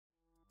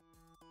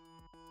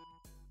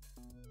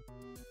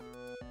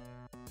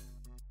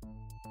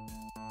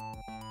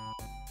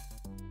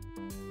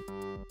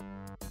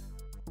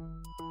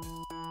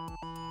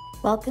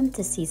Welcome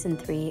to Season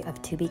 3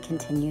 of To Be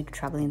Continued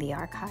Troubling the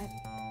Archive.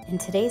 In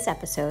today's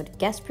episode,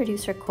 guest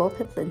producer Cole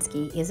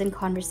Piplinski is in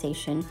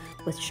conversation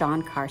with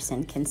Sean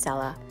Carson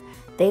Kinsella.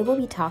 They will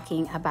be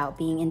talking about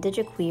being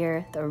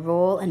indigiqueer, the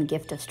role and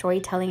gift of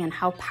storytelling, and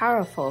how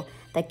powerful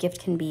that gift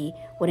can be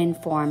when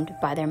informed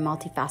by their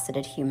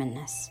multifaceted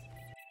humanness.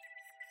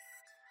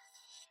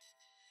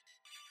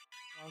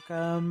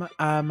 Welcome.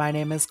 My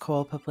name is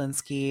Cole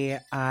Piplinski.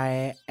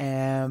 I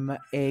am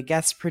a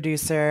guest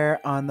producer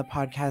on the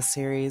podcast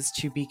series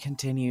To Be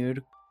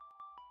Continued.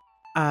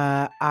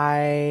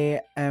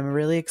 I am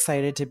really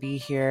excited to be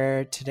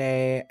here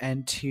today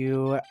and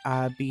to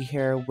be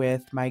here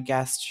with my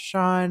guest,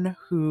 Sean,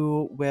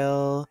 who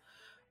will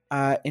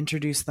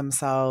introduce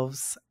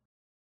themselves.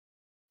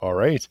 All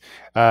right.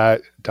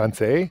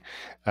 Danse,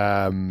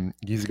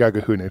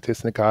 Gizgagu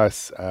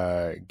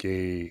Natisnikas,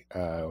 Gay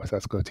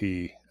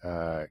Wasaskoti,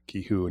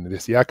 Kihu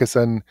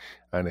Nadisiakasan,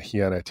 and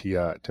Hiana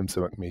Tia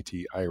Timsamak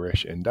Métis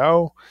Irish and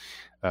Dao.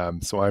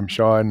 So I'm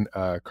Sean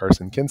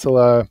Carson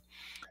Kinsella.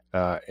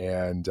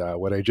 And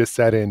what I just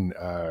said in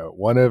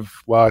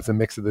it's a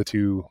mix of the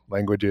two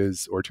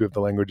languages or two of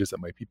the languages that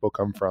my people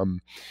come from.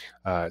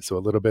 So a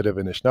little bit of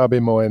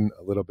Anishinaabemowin,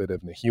 a little bit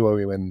of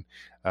Nahiwawiwin,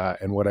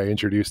 and what I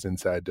introduced and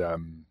said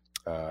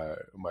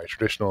my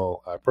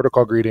traditional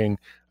protocol greeting.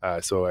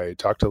 So I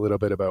talked a little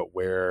bit about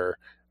where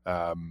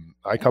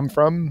I come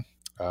from,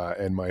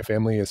 and my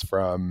family is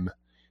from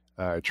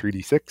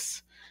Treaty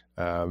 6.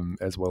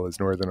 As well as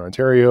Northern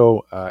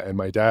Ontario, and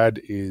my dad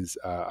is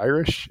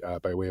Irish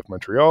by way of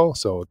Montreal.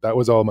 So that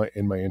was all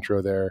in my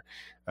intro there,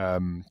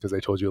 because I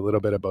told you a little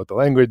bit about the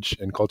language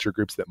and culture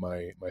groups that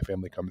my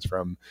family comes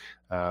from,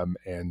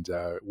 and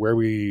where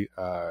we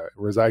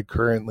reside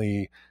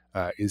currently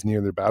is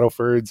near the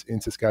Battlefords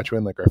in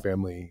Saskatchewan. Like our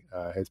family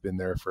has been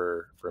there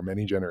for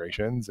many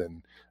generations,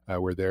 and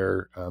we're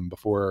there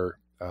before.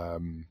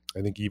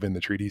 I think even the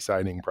treaty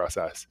signing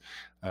process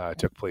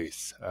took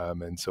place.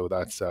 And so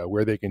that's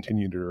where they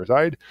continue to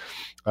reside.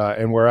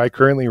 And where I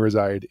currently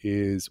reside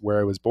is where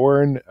I was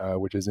born,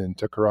 which is in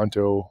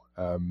Toronto.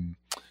 And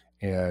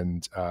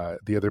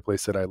the other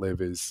place that I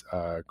live is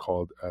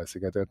called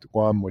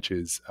Sigataguam, which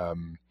is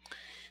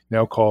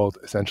now called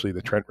essentially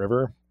the Trent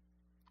River.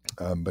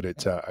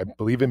 But I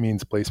believe it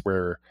means place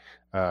where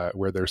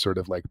there's sort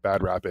of like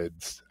bad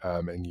rapids,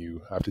 and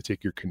you have to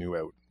take your canoe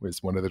out,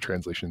 was one of the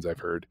translations I've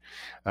heard.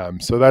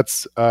 So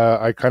that's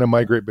I kind of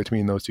migrate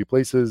between those two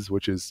places,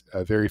 which is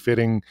very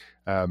fitting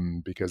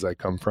because I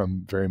come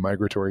from very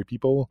migratory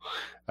people.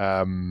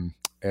 I'm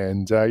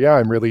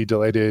really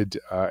delighted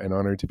and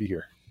honored to be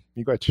here.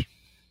 Miigwech.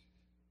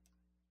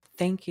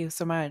 Thank you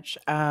so much.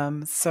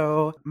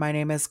 So my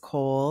name is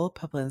Cole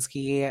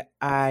Piplinski.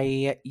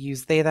 I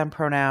use they, them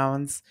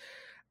pronouns.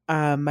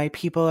 My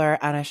people are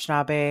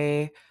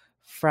Anishinaabe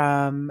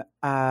from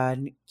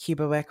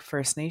Kibawik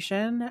First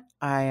Nation.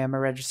 I am a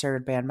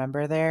registered band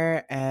member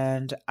there,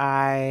 and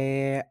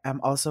I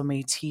am also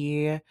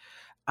Métis,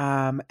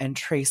 and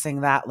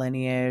tracing that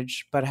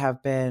lineage, but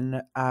have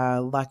been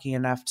lucky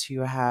enough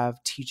to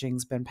have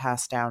teachings been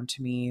passed down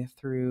to me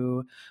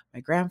through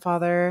my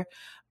grandfather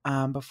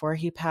before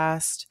he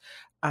passed.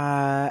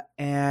 I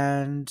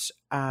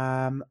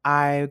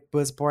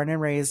was born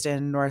and raised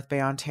in North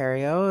Bay,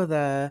 Ontario,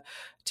 the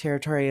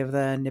territory of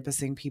the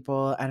Nipissing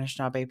people,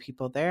 Anishinaabe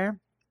people there.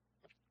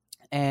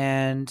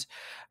 And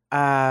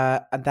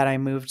then I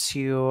moved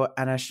to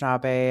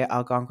Anishinaabe,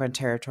 Algonquin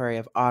territory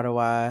of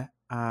Ottawa,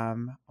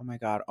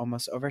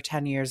 almost over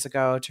 10 years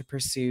ago to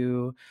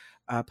pursue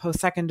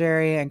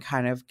post-secondary and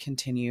kind of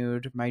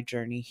continued my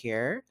journey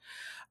here.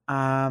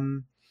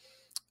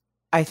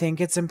 I think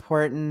it's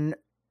important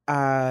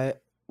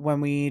when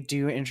we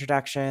do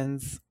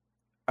introductions.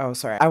 Oh,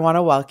 sorry. I want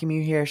to welcome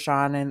you here,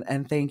 Sean,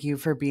 and thank you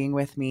for being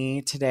with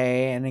me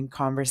today and in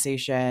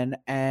conversation.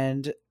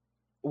 And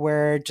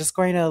we're just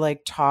going to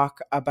talk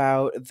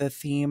about the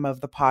theme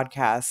of the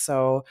podcast.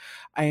 So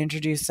I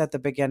introduced at the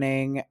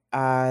beginning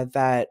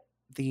that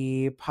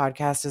the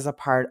podcast is a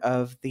part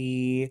of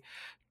the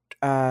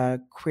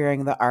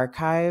Queering the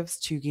Archives,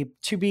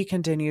 to be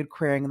continued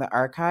Queering the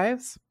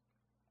Archives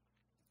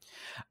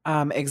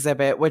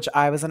exhibit, which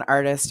I was an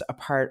artist, a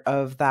part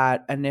of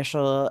that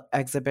initial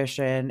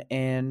exhibition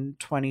in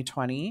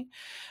 2020.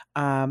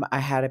 I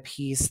had a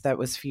piece that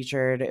was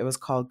featured. It was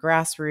called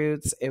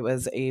Grassroots. It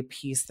was a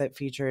piece that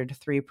featured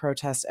 3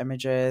 protest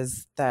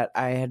images that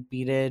I had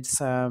beaded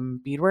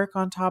some beadwork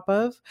on top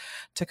of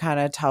to kind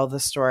of tell the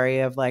story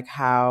of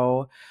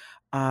how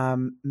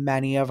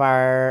many of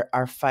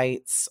our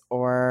fights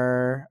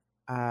or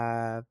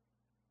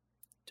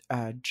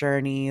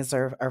journeys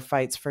or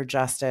fights for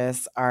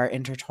justice are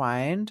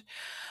intertwined,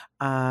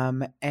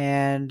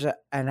 and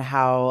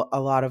how a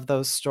lot of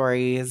those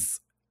stories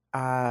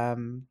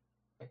often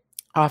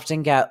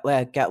get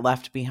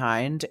left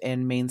behind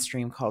in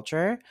mainstream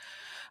culture,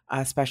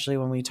 especially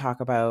when we talk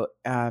about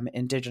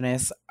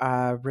Indigenous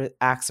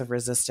acts of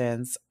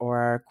resistance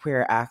or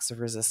queer acts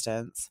of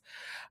resistance.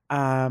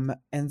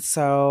 And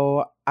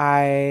so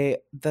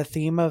the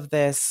theme of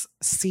this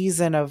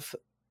season of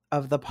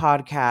of the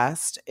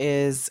podcast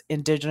is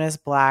Indigenous,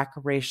 Black,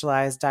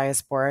 racialized,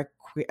 diasporic,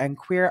 and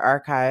queer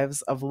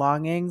archives of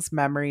longings,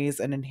 memories,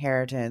 and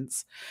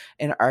inheritance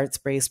in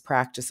arts-based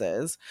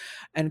practices.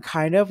 And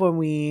kind of when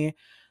we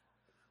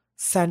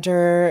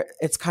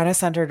it's kind of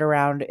centered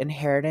around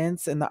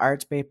inheritance in the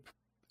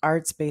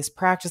arts-based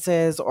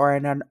practices, or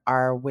in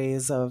our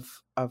ways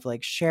of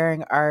like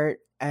sharing art.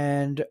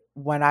 And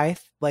when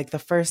like, the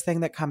first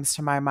thing that comes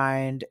to my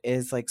mind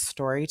is like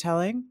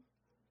storytelling,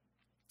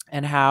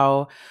 and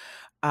how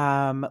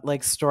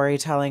like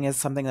storytelling is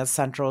something that's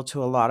central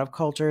to a lot of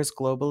cultures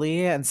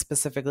globally, and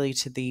specifically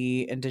to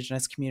the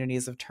Indigenous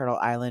communities of Turtle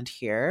Island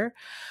here.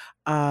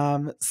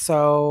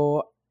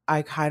 So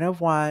I kind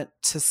of want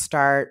to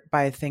start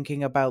by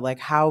thinking about like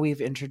how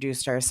we've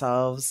introduced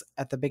ourselves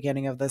at the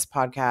beginning of this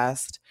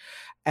podcast,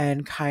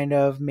 and kind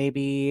of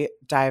maybe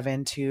dive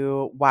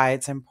into why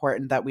it's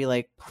important that we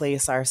like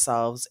place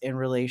ourselves in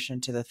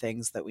relation to the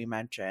things that we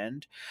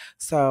mentioned.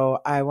 So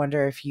I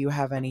wonder if you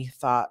have any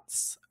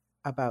thoughts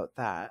about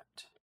that.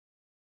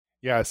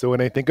 Yeah, so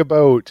when I think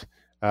about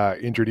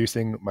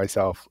introducing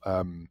myself,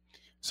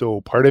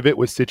 so part of it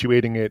was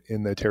situating it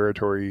in the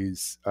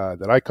territories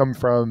that I come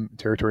from,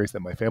 territories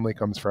that my family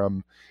comes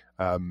from.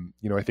 I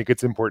think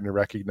it's important to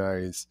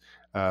recognize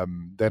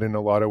that in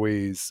a lot of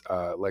ways,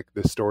 like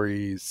the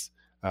stories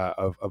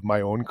of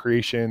my own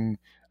creation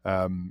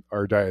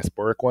are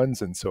diasporic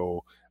ones. And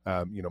so,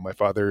 my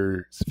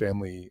father's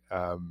family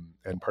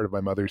and part of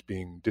my mother's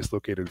being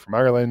dislocated from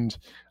Ireland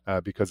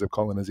because of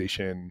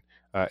colonization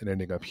and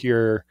ending up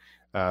here.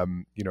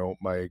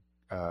 My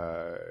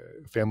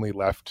family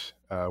left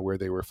where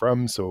they were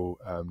from, so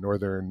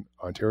northern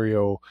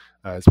Ontario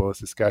as well as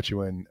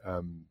Saskatchewan,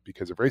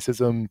 because of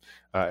racism,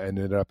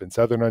 ended up in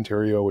southern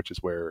Ontario, which is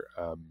where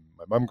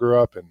my mom grew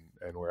up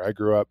and where I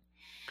grew up.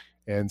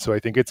 And so I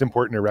think it's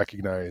important to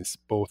recognize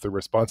both the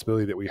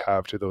responsibility that we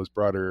have to those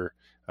broader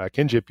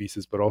kinship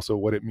pieces, but also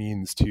what it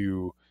means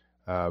to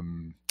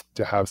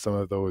have some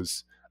of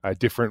those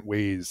different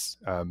ways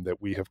that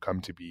we have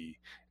come to be,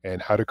 and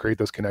how to create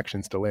those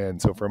connections to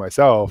land. So for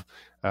myself,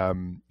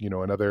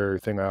 another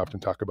thing I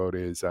often talk about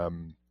is that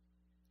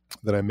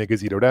I'm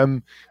Miigwech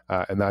Odem,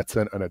 and that's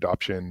an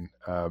adoption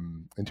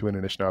into an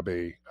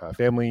Anishinaabe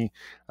family.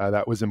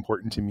 That was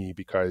important to me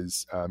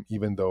because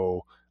even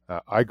though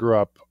I grew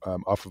up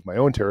off of my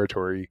own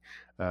territory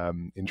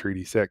in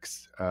Treaty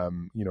 6,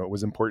 it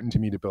was important to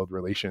me to build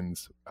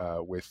relations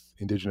with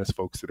Indigenous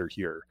folks that are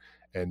here,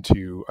 and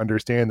to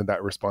understand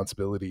that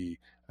responsibility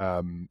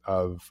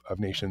of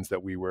nations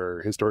that we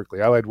were historically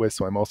allied with.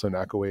 So I'm also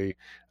Nakaway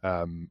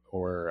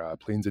or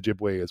Plains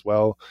Ojibwe as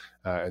well.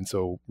 And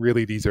so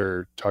really these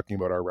are talking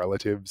about our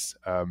relatives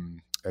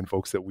and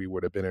folks that we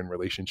would have been in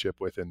relationship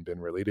with and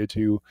been related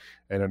to,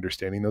 and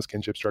understanding those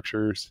kinship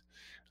structures.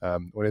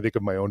 When I think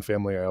of my own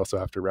family, I also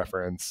have to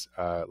reference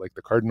like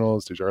the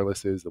Cardinals, the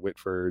Jarlases, the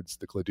Whitfords,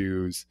 the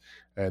Cladoos,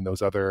 and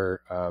those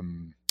other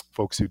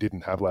folks who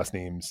didn't have last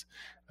names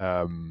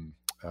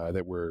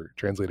that were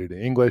translated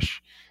in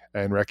English,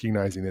 and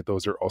recognizing that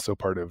those are also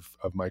part of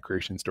my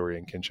creation story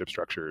and kinship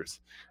structures.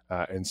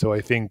 And so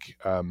I think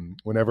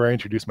whenever I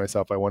introduce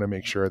myself, I want to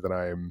make sure that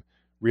I'm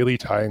really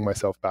tying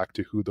myself back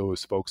to who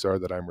those folks are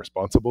that I'm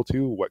responsible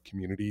to, what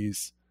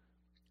communities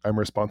I'm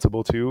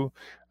responsible to,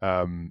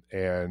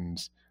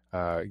 and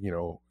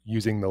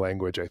using the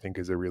language, I think,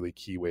 is a really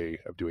key way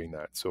of doing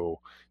that.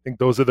 So I think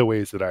those are the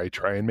ways that I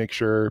try and make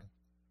sure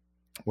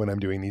when I'm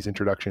doing these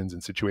introductions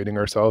and situating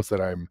ourselves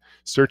that I'm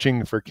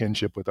searching for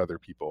kinship with other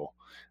people.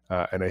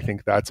 And I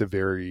think that's a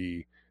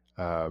very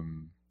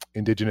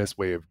Indigenous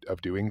way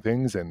of doing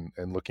things, and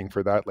looking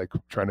for that, like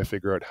trying to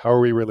figure out how are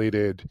we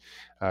related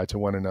to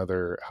one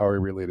another, how are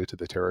we related to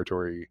the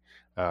territory,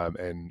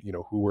 and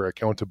who we're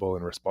accountable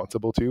and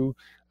responsible to.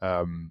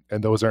 And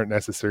those aren't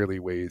necessarily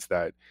ways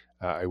that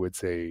I would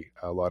say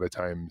a lot of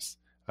times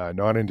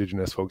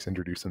non-Indigenous folks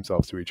introduce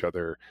themselves to each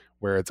other,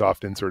 where it's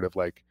often sort of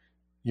like,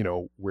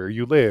 where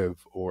you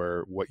live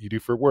or what you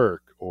do for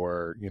work,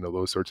 or,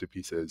 those sorts of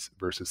pieces,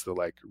 versus the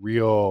like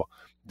real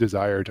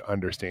desire to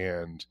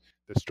understand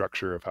the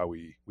structure of how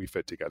we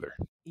fit together.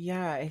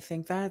 Yeah, I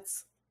think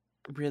that's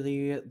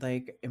really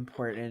like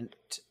important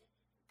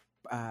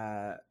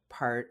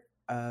part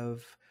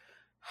of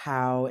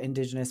how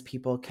Indigenous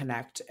people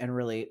connect and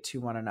relate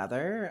to one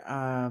another.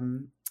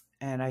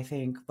 And I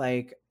think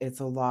like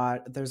there's a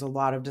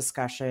lot of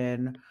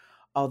discussion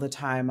all the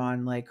time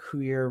on like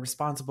who you're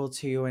responsible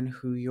to and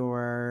who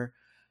your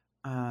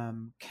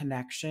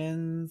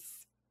connections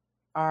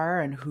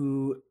are,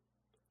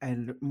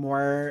 and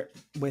more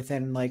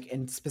within like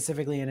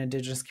specifically in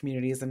Indigenous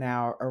communities, and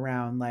now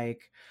around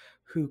like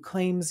who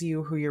claims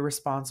you, who you're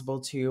responsible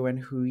to, and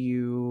who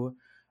you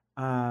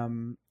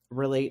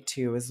relate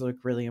to is like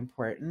really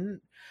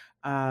important.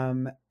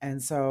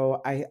 And so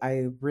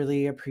I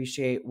really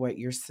appreciate what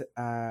you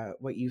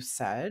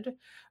said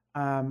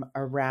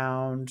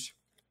around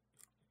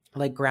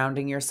like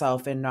grounding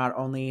yourself in not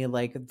only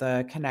like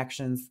the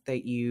connections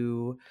that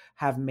you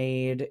have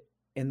made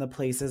in the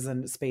places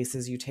and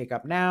spaces you take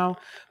up now,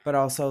 but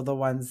also the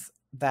ones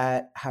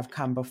that have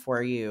come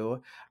before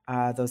you,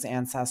 those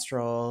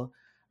ancestral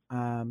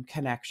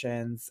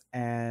connections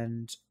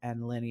and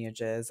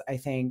lineages. I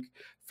think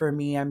for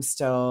me, I'm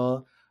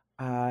still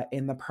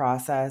in the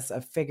process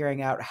of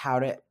figuring out how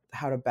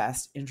to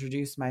best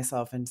introduce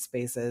myself in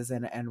spaces,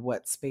 and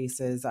what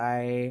spaces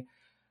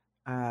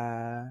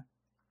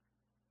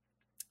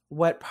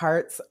what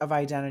parts of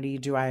identity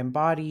do I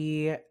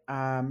embody?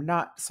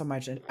 Not so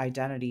much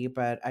identity,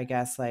 but I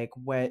guess like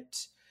what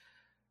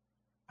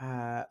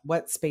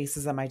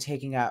spaces am I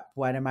taking up?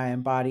 What am I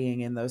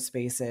embodying in those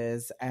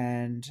spaces?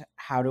 And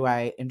how do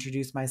I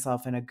introduce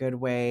myself in a good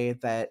way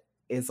that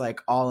is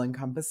like all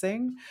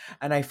encompassing?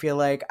 And I feel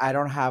like I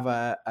don't have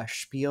a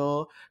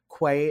spiel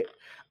quite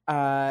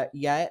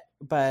yet,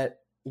 but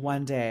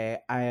one day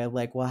I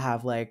like will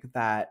have like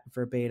that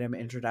verbatim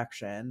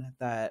introduction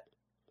that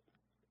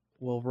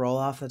will roll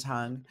off the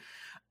tongue.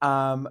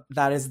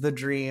 That is the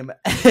dream.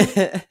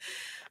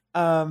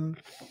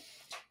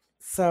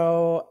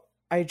 So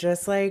I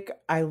just like,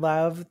 I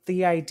love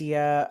the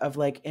idea of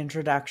like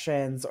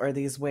introductions, or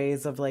these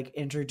ways of like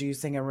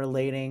introducing and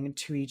relating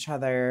to each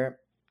other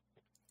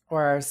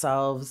or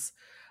ourselves.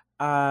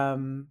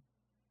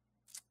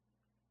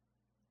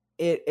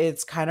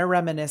 It's kind of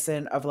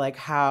reminiscent of like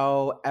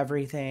how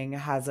everything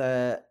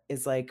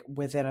is like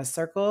within a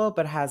circle,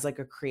 but has like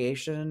a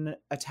creation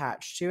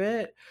attached to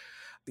it.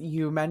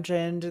 You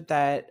mentioned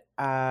that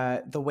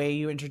the way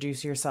you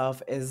introduce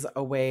yourself is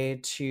a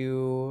way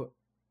to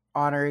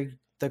honor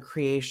the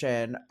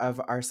creation of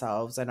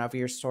ourselves and of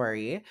your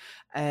story.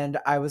 And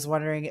I was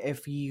wondering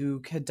if you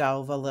could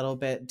delve a little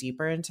bit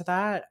deeper into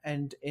that,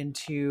 and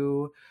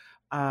into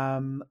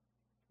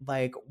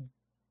like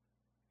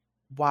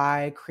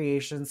why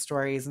creation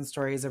stories and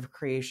stories of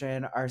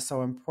creation are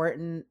so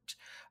important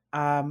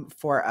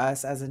for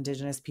us as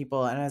Indigenous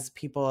people and as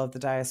people of the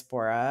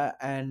diaspora,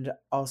 and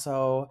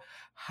also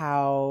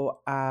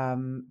how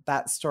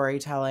that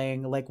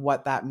storytelling, like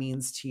what that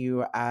means to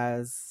you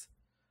as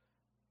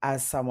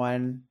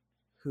someone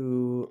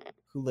who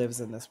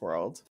lives in this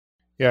world.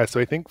 Yeah, so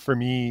I think for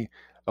me,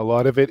 a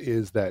lot of it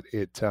is that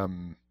it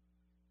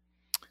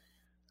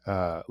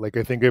like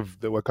I think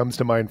of what comes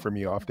to mind for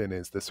me often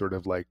is this sort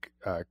of like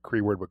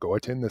Cree word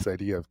Wiggoatan, this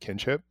idea of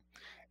kinship.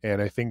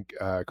 And I think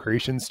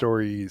creation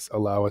stories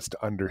allow us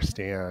to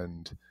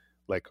understand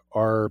like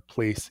our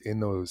place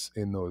in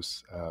in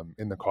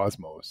the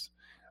cosmos.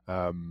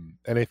 And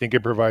I think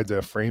it provides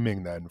a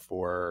framing then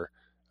for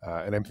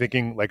and I'm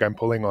thinking like I'm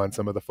pulling on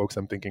some of the folks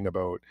I'm thinking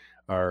about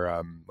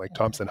are like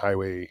Thompson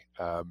Highway,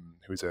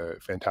 who's a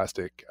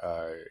fantastic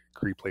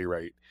Cree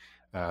playwright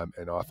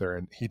and author,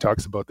 and he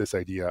talks about this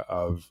idea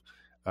of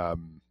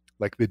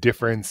like the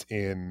difference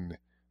in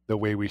the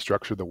way we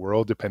structure the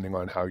world depending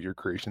on how your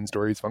creation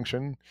stories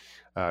function.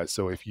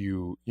 So if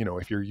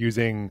if you're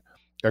using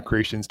a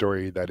creation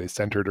story that is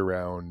centered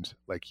around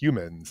like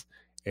humans,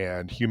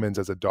 and humans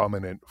as a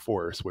dominant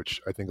force,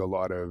 which I think a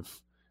lot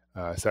of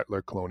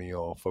settler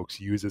colonial folks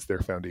use as their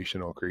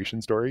foundational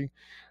creation story,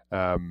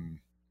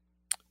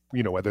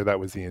 whether that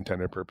was the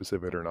intended purpose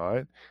of it or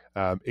not,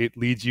 it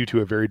leads you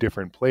to a very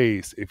different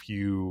place if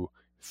you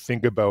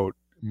think about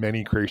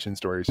many creation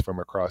stories from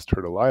across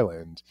Turtle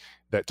Island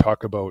that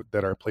talk about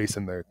that our place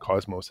in the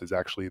cosmos is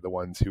actually the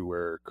ones who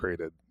were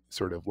created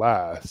sort of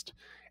last,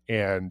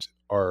 and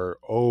are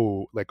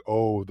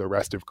the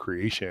rest of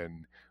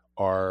creation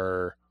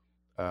are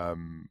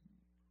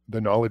the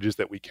knowledges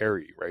that we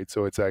carry, right?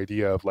 So it's the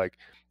idea of like,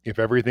 if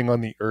everything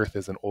on the earth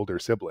is an older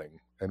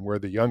sibling and we're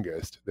the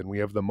youngest, then we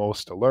have the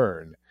most to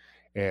learn.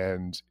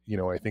 And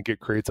I think it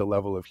creates a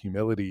level of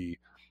humility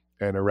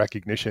and a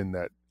recognition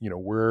that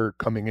we're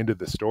coming into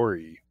the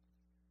story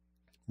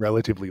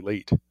relatively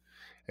late.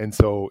 And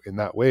so in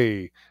that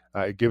way,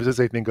 it gives us,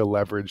 I think, a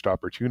leveraged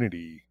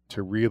opportunity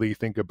to really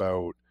think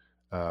about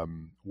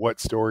what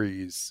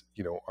stories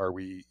are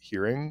we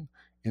hearing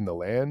in the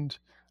land,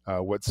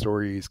 what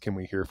stories can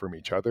we hear from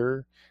each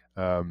other,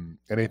 and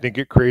I think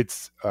it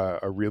creates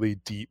a really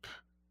deep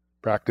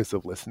practice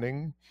of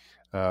listening,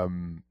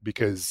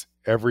 because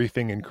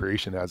everything in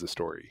creation has a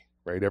story,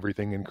 right?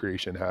 Everything in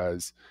creation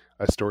has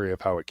a story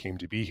of how it came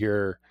to be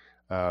here.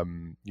 A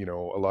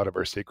lot of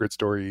our sacred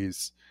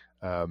stories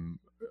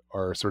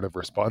are sort of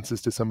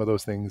responses to some of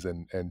those things,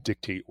 and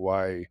dictate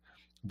why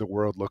the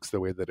world looks the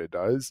way that it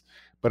does.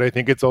 But I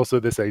think it's also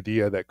this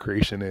idea that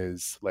creation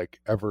is like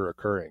ever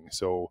occurring.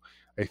 So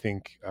I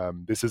think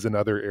this is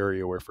another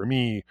area where, for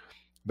me,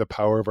 the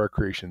power of our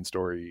creation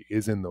story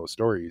is in those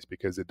stories,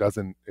 because it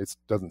doesn't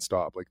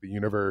stop. Like the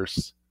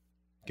universe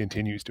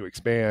continues to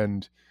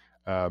expand,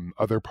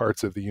 other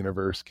parts of the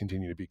universe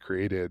continue to be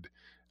created,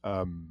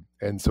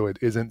 and so it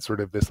isn't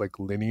sort of this like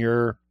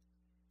linear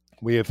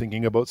way of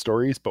thinking about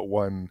stories, but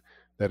one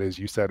that, as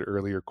you said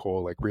earlier,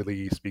 Cole, like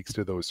really speaks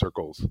to those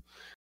circles.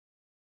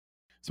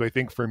 So I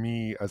think for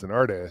me as an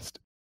artist,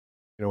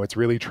 it's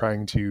really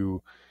trying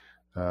to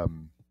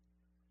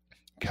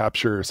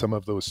capture some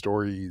of those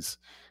stories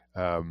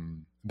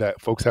that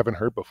folks haven't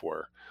heard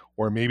before,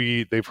 or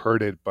maybe they've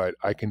heard it, but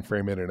I can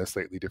frame it in a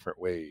slightly different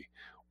way,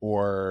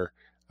 or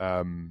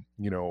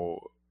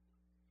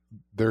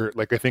there,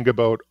 like, I think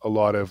about a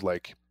lot of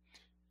like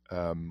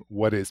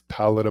what is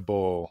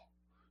palatable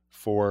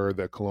for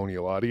the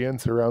colonial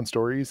audience around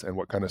stories and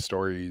what kind of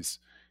stories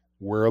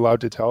we're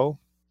allowed to tell.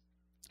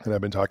 And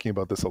I've been talking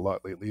about this a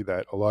lot lately,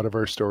 that a lot of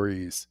our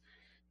stories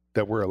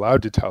that we're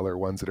allowed to tell are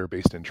ones that are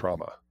based in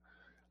trauma.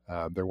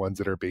 They're ones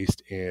that are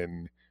based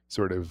in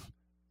sort of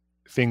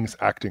things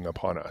acting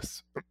upon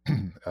us.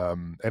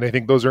 And I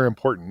think those are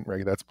important,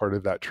 right? That's part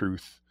of that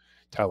truth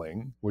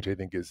telling, which I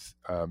think is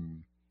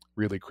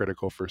really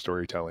critical for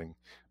storytelling,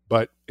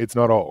 but it's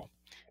not all.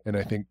 And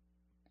I think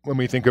when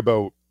we think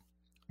about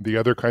the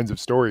other kinds of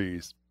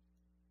stories,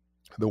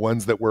 the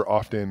ones that we're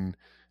often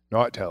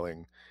not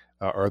telling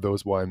are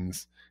those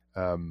ones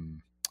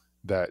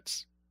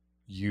that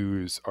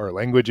use our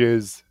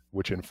languages,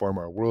 which inform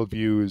our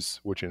worldviews,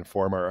 which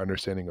inform our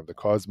understanding of the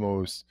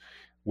cosmos,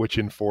 which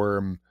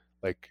inform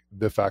like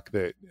the fact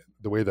that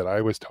the way that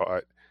I was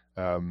taught,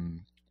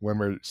 when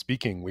we're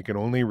speaking, we can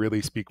only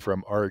really speak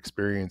from our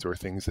experience or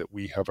things that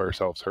we have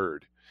ourselves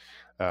heard.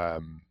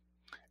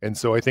 And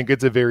so I think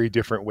it's a very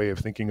different way of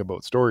thinking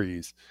about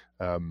stories,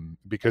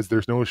 because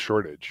there's no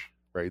shortage,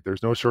 right?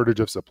 There's no shortage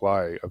of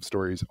supply of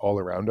stories all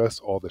around us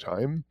all the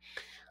time.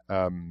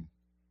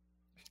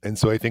 And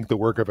so I think the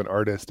work of an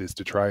artist is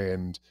to try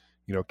and,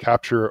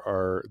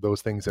 capture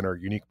those things in our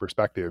unique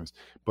perspectives,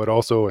 but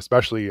also,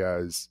 especially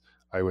as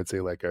I would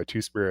say, like a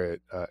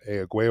Two-Spirit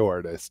Eyagueo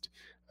artist,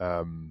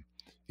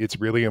 it's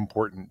really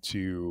important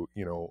to,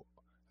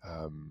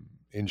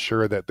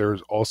 ensure that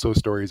there's also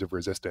stories of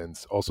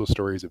resistance, also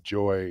stories of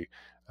joy,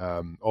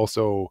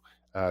 also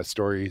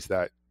stories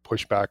that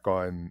push back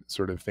on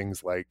sort of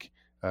things like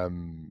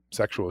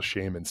sexual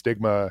shame and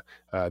stigma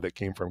that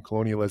came from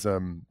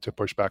colonialism, to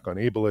push back on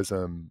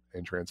ableism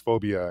and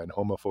transphobia and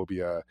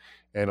homophobia,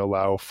 and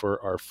allow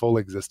for our full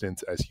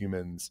existence as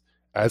humans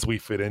as we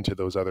fit into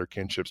those other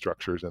kinship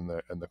structures in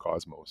the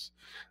cosmos.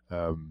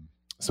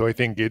 So I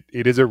think it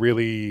is a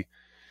really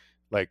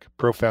like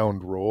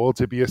profound role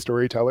to be a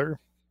storyteller.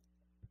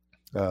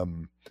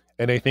 And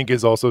I think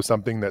is also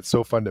something that's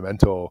so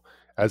fundamental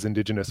as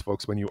Indigenous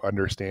folks when you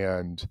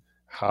understand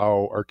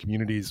how our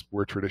communities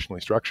were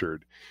traditionally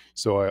structured.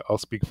 So I'll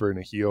speak for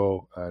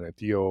Nahil,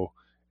 Natio,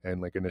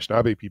 and like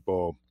Anishinaabe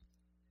people.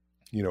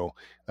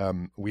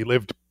 We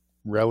lived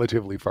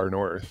relatively far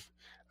north,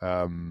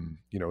 around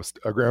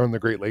the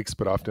Great Lakes,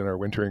 but often our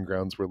wintering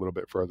grounds were a little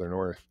bit further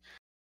north.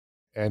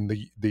 And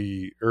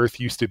the earth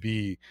used to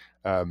be,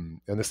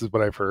 and this is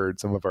what I've heard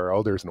some of our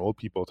elders and old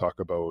people talk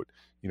about,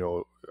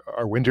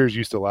 our winters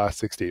used to last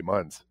 6 to 8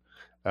 months.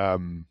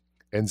 And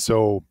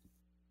so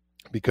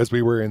because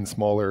we were in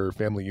smaller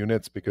family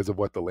units, because of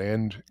what the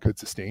land could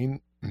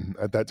sustain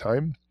at that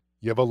time,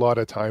 you have a lot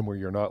of time where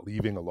you're not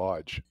leaving a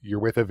lodge. You're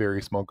with a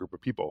very small group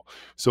of people.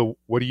 So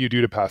what do you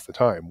do to pass the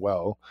time?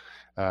 Well,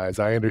 as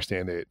I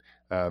understand it,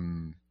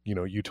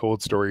 you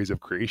told stories of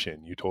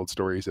creation. You told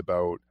stories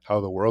about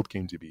how the world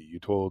came to be. You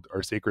told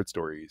our sacred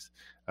stories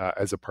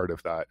as a part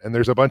of that. And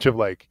there's a bunch of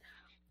like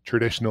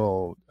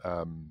traditional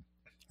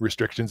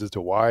restrictions as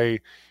to why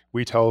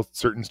we tell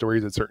certain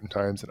stories at certain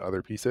times and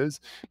other pieces.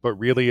 But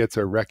really, it's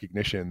a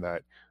recognition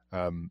that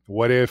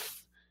what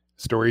if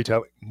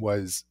storytelling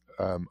was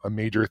a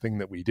major thing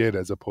that we did,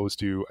 as opposed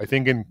to, I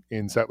think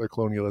in settler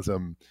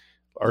colonialism,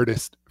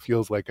 artist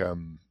feels like,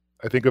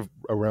 I think of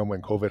around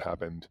when COVID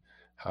happened,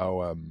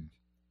 how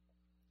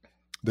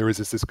there was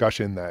this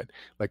discussion that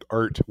like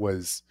art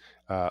was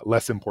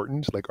less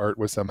important, like art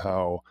was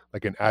somehow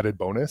like an added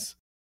bonus.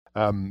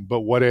 But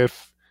what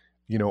if,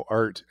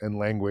 art and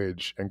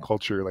language and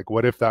culture, like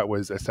what if that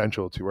was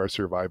essential to our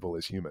survival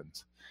as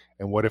humans?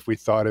 And what if we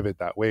thought of it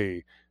that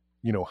way?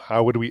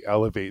 How would we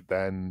elevate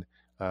then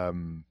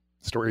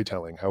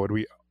storytelling? How would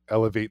we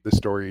elevate the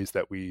stories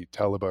that we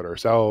tell about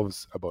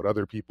ourselves, about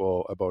other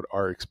people, about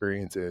our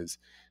experiences?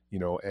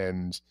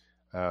 I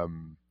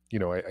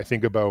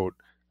think about,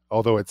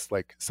 although it's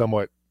like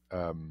somewhat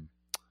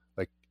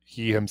like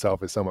he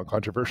himself is somewhat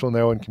controversial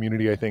now in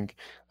community, I think,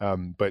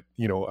 but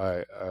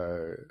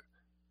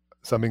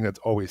something that's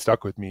always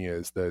stuck with me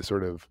is the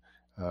sort of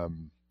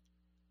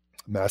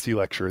Massey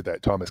lecture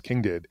that Thomas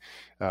King did,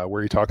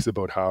 where he talks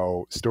about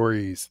how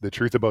stories, the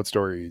truth about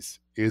stories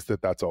is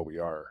that that's all we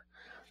are.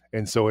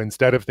 And so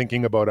instead of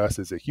thinking about us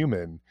as a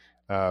human,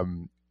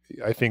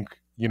 I think,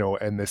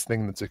 and this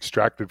thing that's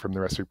extracted from the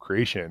rest of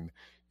creation,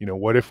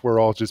 what if we're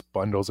all just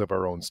bundles of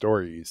our own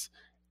stories,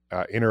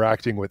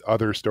 interacting with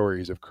other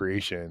stories of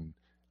creation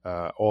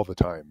all the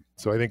time?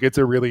 So I think it's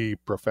a really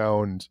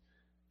profound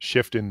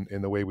shift in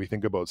the way we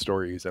think about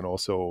stories and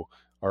also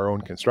our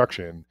own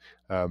construction,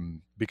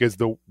 because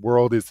the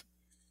world is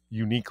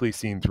uniquely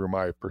seen through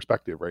my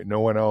perspective, right? No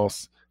one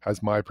else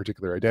has my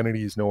particular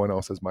identities. No one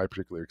else has my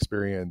particular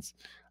experience.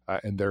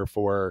 And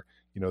therefore,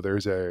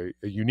 there's a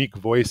unique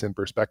voice and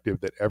perspective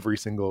that every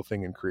single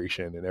thing in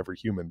creation and every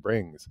human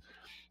brings.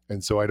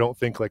 And so I don't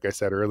think, like I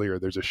said earlier,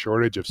 there's a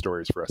shortage of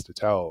stories for us to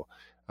tell.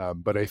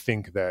 But I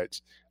think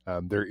that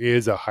there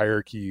is a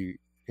hierarchy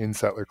in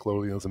settler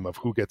colonialism of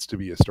who gets to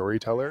be a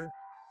storyteller.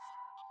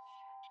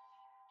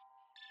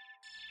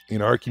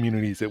 In our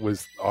communities, it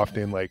was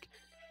often like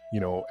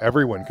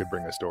everyone could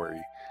bring a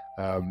story,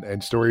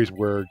 and stories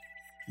were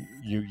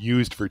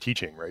used for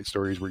teaching, right?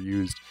 Stories were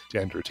used to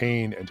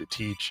entertain and to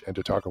teach and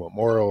to talk about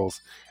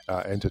morals,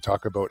 and to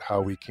talk about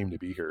how we came to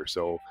be here.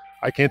 So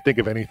I can't think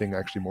of anything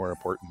actually more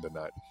important than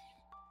that.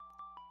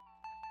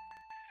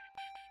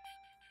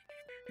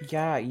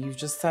 Yeah, you've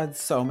just said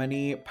so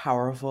many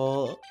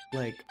powerful,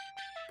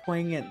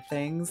 poignant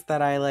things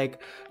that I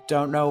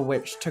don't know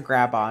which to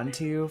grab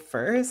onto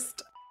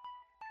first.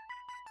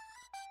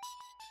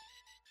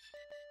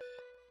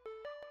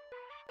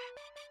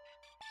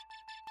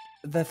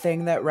 The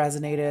thing that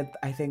resonated,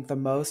 I think, the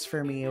most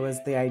for me was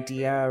the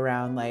idea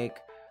around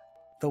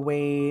the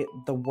way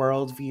the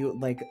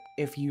worldview,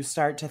 if you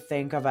start to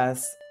think of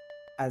us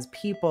as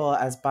people,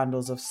 as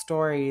bundles of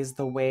stories,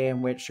 the way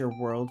in which your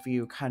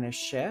worldview kind of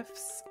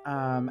shifts,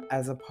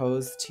 as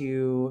opposed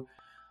to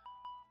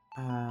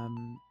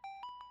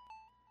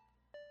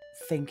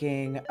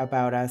thinking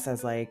about us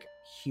as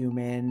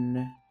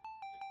human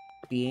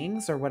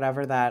beings or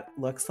whatever that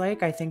looks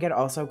like. I think it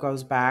also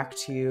goes back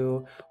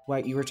to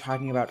what you were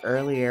talking about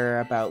earlier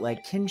about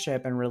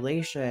kinship and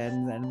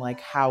relations and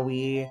how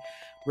we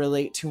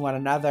relate to one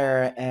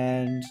another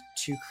and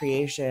to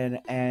creation,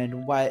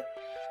 and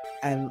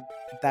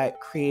that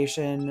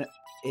creation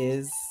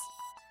is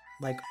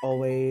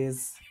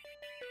always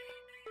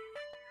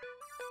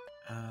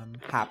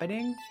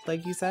happening,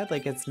 like you said.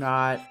 It's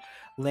not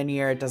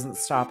linear, it doesn't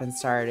stop and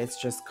start,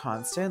 it's just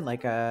constant,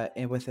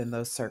 within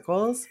those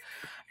circles.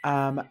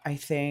 I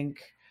think,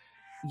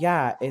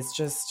 yeah, it's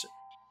just,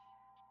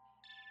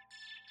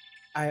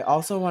 I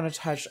also want to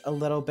touch a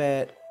little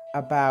bit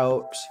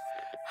about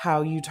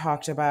how you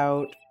talked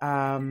about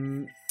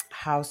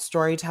how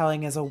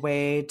storytelling is a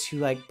way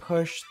to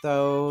push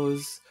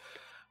those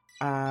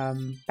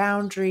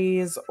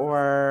boundaries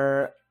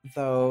or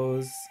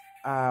those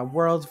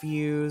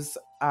worldviews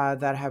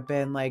that have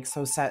been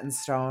so set in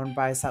stone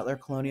by settler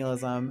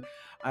colonialism.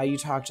 You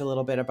talked a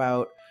little bit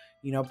about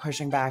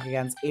pushing back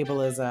against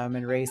ableism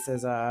and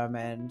racism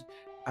and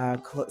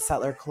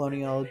settler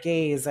colonial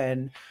gaze,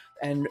 and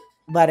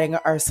letting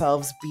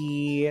ourselves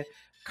be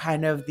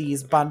kind of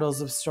these bundles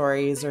of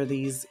stories, or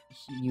these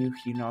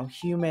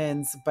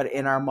humans, but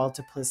in our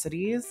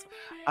multiplicities.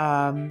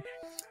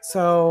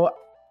 So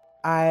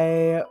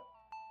I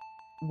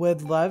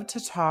would love to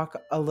talk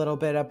a little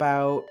bit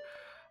about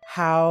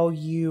how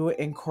you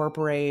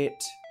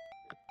incorporate,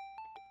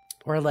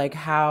 or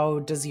how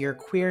does your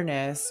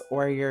queerness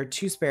or your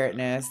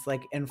two-spiritness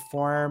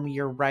inform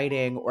your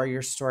writing or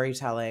your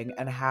storytelling,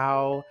 and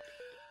how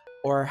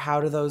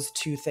do those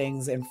two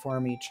things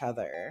inform each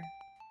other?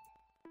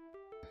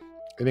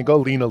 I think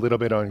I'll lean a little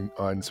bit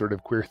on sort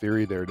of queer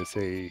theory there to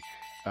say,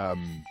 I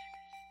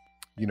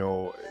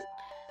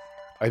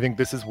think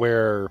this is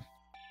where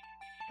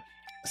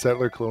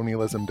settler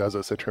colonialism does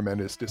us a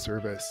tremendous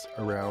disservice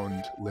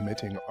around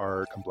limiting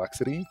our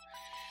complexity.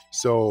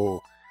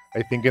 So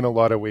I think in a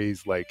lot of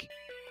ways,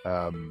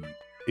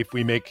 if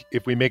we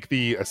make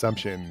the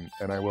assumption,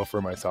 and I will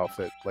for myself,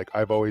 that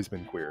I've always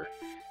been queer,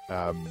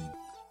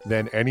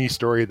 then any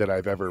story that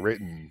I've ever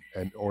written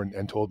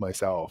and told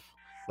myself,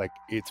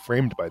 it's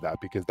framed by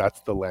that, because that's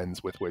the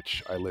lens with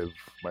which I live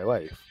my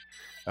life.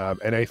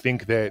 And I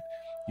think that,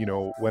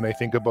 when I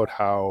think about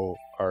how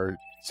our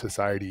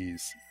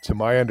societies, to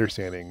my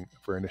understanding,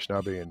 for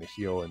Anishinaabe and the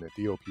Hio and the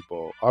Theo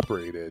people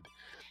operated,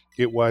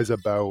 it was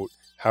about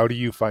how do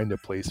you find a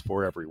place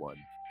for everyone,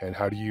 and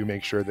how do you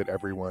make sure that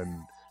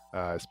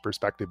everyone's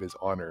perspective is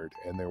honored.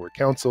 And there were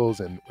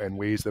councils and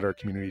ways that our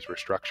communities were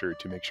structured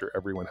to make sure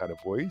everyone had a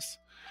voice.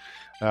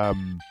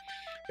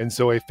 And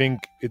so I think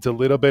it's a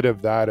little bit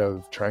of that,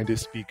 of trying to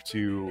speak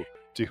to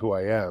who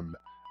I am,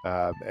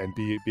 and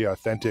be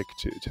authentic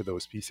to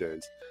those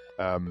pieces.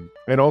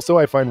 And also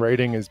I find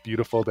writing is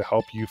beautiful to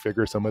help you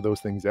figure some of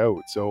those things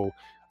out. So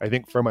I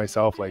think for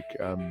myself, I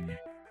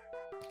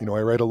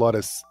write a lot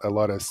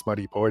of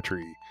smutty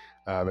poetry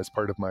as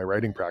part of my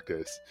writing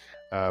practice.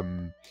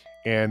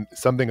 And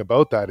something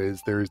about that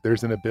is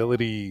there's an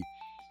ability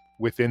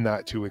within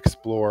that to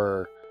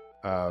explore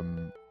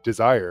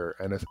desire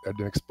and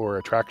explore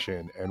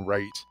attraction, and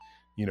write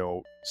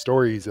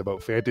stories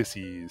about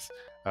fantasies,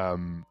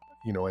 and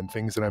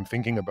things that I'm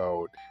thinking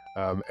about,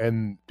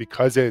 and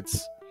because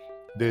it's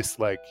this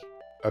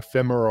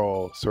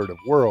ephemeral sort of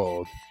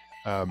world,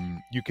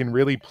 you can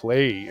really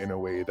play in a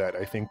way that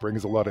I think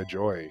brings a lot of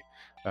joy,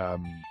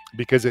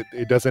 because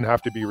it doesn't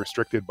have to be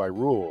restricted by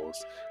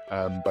rules,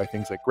 by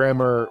things like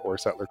grammar or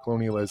settler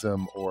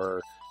colonialism,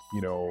 or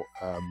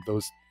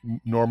those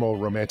normal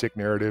romantic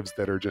narratives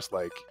that are just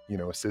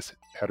cis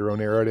hetero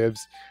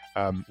narratives.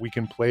 We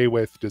can play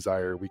with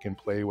desire. We can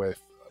play with,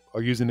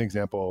 I'll use an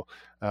example.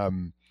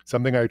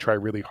 Something I try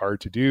really hard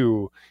to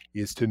do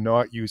is to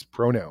not use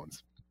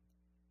pronouns,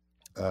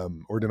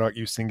 or to not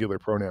use singular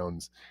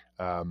pronouns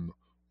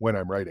when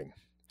I'm writing.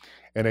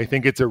 And I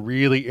think it's a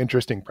really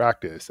interesting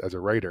practice as a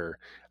writer,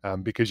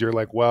 because you're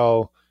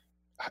well,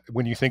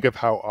 when you think of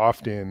how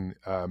often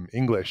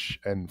English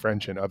and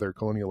French and other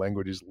colonial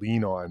languages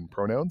lean on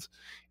pronouns,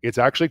 it's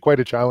actually quite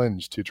a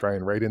challenge to try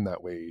and write in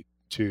that way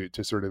to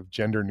sort of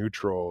gender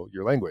neutral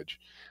your language.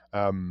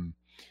 And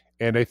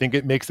I think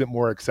it makes it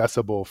more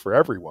accessible for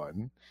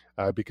everyone,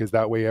 because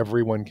that way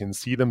everyone can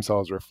see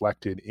themselves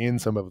reflected in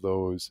some of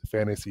those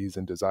fantasies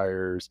and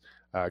desires.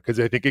 Because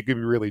I think it could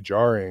be really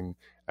jarring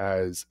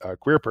as a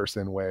queer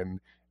person when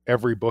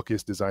every book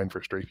is designed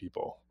for straight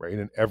people, right?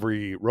 And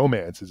every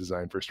romance is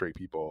designed for straight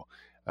people.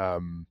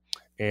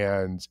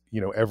 And,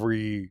 you know,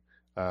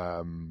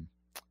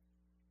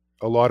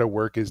 a lot of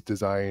work is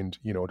designed,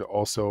 you know, to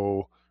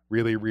also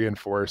really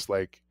reinforce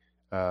like,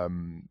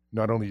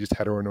 not only just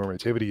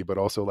heteronormativity, but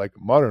also like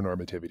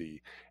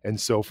mononormativity. And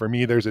so for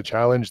me, there's a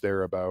challenge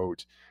there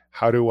about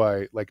how do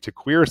I, like, to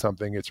queer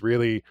something, it's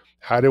really,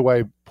 how do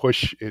I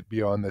push it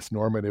beyond this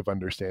normative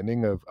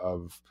understanding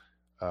of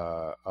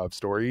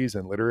stories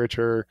and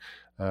literature?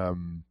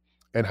 And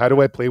how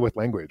do I play with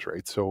language,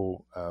 right?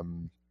 So,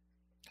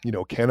 you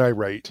know, can I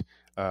write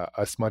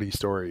a smutty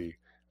story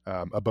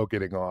about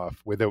getting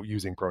off without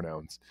using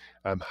pronouns?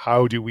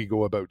 How do we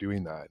go about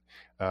doing that?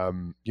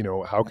 You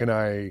know, how can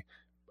I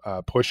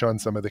push on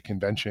some of the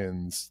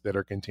conventions that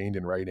are contained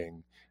in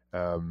writing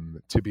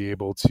to be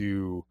able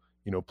to,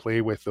 you know,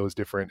 play with those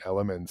different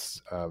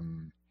elements,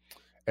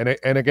 and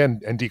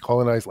again, and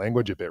decolonize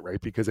language a bit,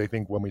 right? Because I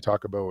think when we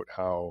talk about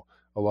how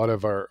a lot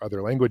of our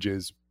other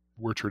languages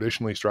were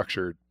traditionally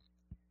structured,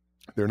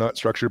 they're not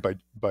structured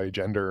by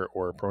gender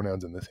or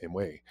pronouns in the same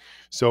way.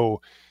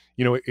 So,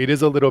 you know, it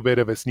is a little bit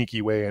of a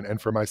sneaky way.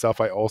 And for myself,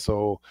 I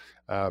also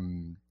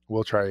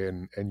will try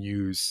and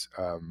use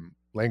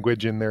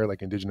language in there,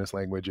 like Indigenous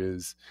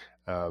languages,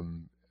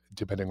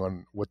 depending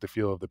on what the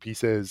feel of the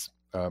piece is,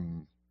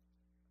 and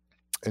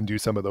do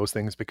some of those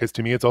things, because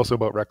to me, it's also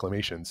about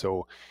reclamation.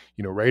 So,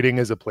 you know, writing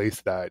is a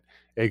place that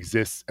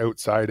exists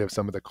outside of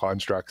some of the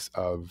constructs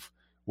of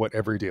what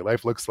everyday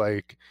life looks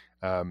like.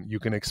 You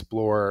can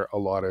explore a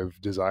lot of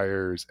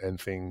desires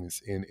and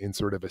things in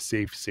sort of a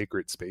safe,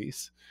 sacred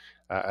space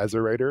as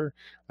a writer.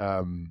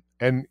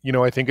 And, you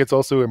know, I think it's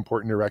also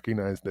important to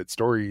recognize that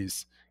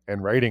stories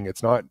and writing,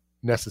 it's not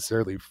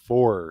necessarily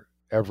for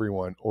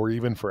everyone or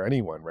even for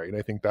anyone, right? And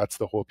I think that's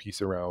the whole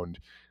piece around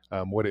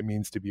what it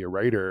means to be a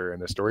writer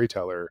and a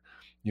storyteller.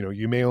 You know,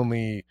 you may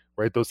only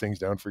write those things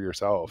down for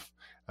yourself.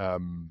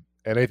 And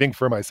I think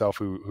for myself,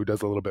 who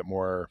does a little bit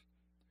more,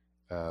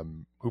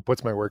 who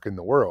puts my work in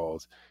the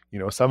world, you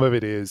know, some of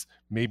it is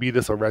maybe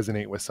this will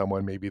resonate with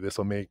someone, maybe this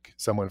will make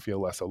someone feel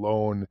less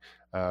alone,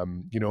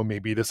 you know,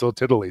 maybe this will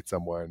titillate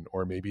someone,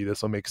 or maybe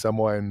this will make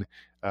someone,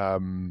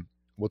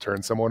 will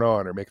turn someone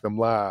on or make them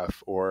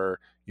laugh, or,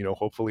 you know,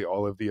 hopefully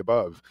all of the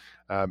above.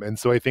 And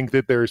so I think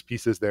that there's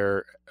pieces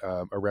there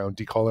around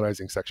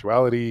decolonizing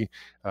sexuality,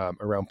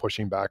 around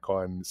pushing back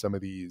on some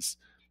of these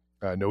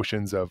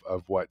notions of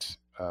what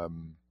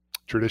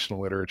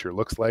traditional literature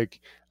looks like,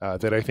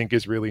 that I think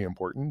is really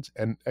important,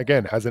 and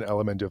again has an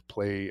element of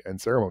play and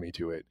ceremony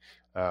to it,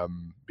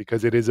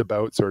 because it is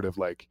about sort of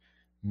like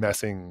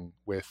messing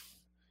with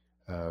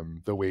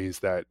the ways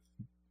that,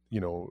 you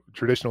know,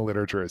 traditional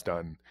literature is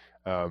done.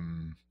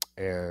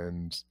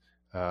 And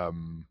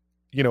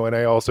you know, and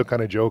I also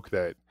kind of joke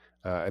that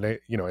and I,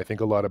 you know, I think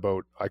a lot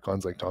about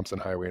icons like Thompson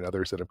Highway and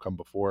others that have come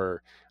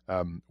before,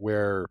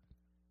 where,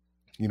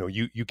 you know,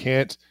 you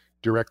can't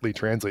directly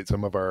translate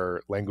some of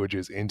our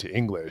languages into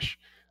English,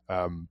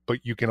 but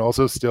you can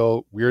also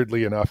still,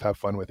 weirdly enough, have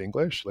fun with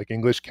English. Like,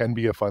 English can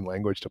be a fun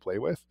language to play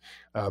with,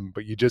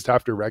 but you just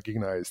have to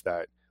recognize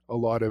that a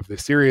lot of the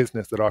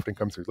seriousness that often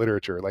comes through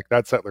literature, like,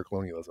 that's settler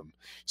colonialism.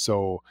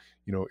 So,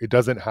 you know, it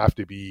doesn't have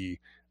to be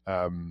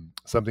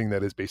something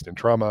that is based in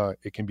trauma.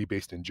 It can be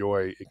based in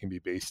joy. It can be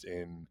based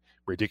in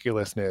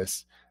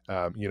ridiculousness.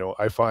 You know,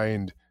 I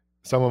find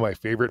some of my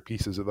favorite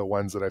pieces are the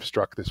ones that I've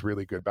struck this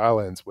really good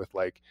balance with,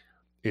 like,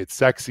 it's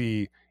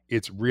sexy,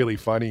 it's really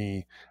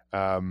funny,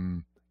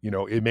 you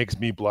know, it makes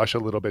me blush a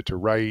little bit to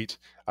write,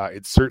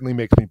 it certainly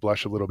makes me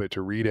blush a little bit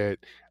to read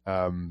it,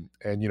 and,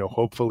 you know,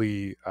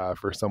 hopefully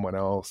for someone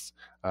else,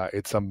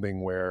 it's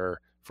something where,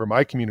 for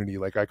my community,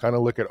 like, I kind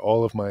of look at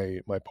all of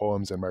my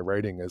poems and my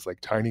writing as like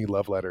tiny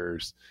love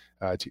letters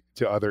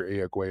to other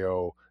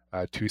Eyaguayo,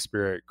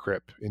 Two-Spirit,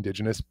 Crip,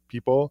 Indigenous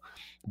people,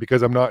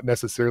 because I'm not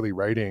necessarily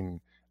writing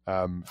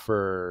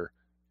for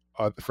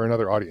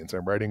another audience.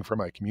 I'm writing for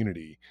my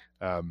community,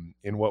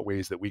 in what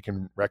ways that we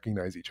can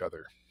recognize each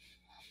other.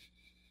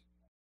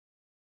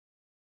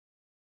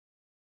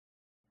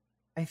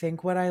 I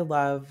think what I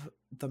love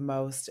the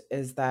most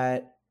is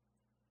that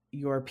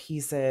your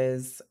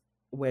pieces,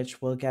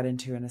 which we'll get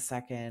into in a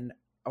second,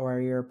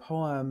 or your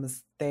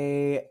poems,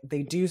 they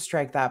do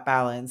strike that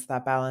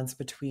balance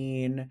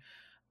between,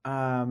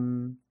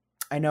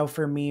 I know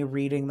for me,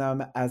 reading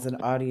them as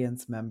an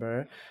audience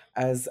member,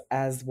 as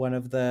one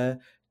of the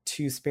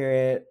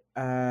Two-Spirit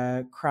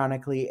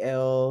chronically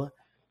ill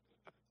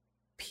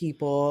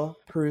people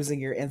perusing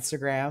your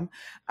Instagram,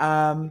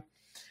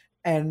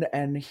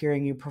 and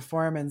hearing you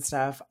perform and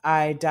stuff,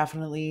 I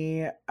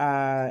definitely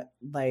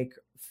like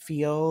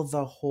feel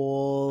the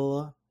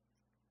whole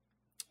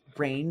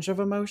range of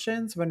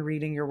emotions when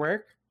reading your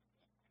work,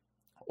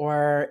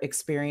 or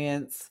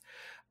experience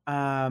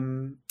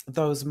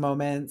those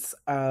moments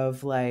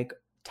of like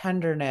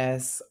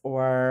tenderness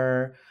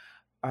or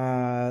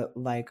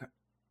like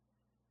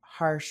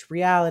harsh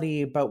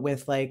reality, but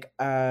with like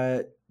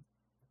a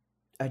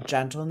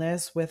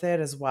gentleness with it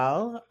as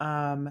well.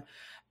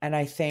 And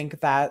I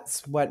think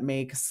that's what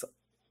makes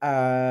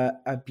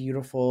a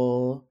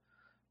beautiful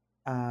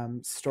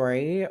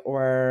story,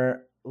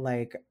 or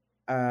like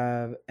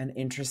an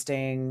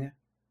interesting,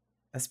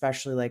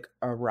 especially like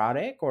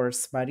erotic or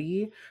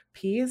smutty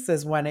piece,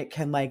 is when it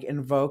can like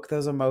invoke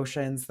those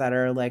emotions that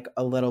are like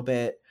a little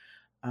bit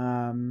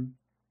um,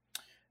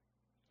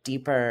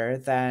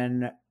 deeper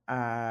than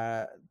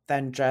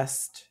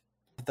just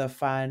the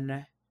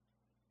fun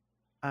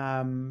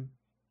um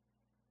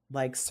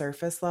like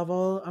surface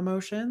level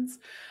emotions.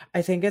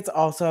 I think it's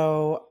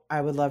also, I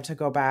would love to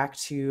go back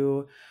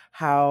to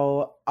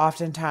how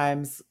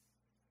oftentimes,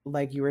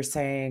 like you were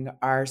saying,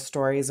 our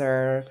stories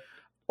are,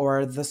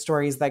 or the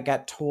stories that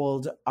get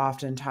told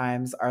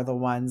oftentimes are the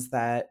ones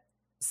that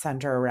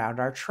center around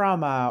our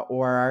trauma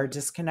or our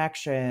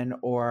disconnection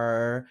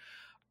or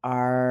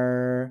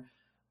our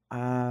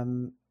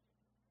um,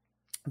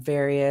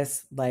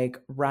 various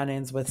like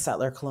run-ins with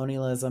settler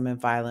colonialism in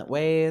violent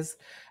ways.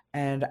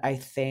 And I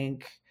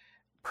think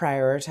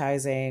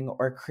prioritizing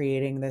or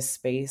creating this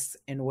space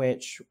in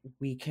which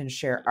we can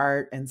share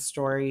art and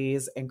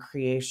stories and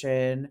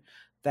creation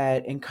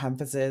that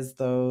encompasses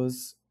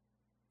those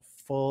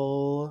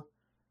full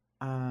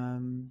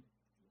um,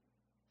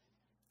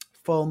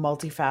 full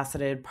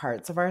multifaceted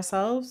parts of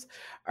ourselves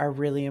are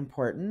really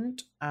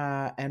important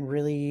and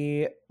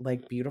really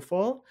like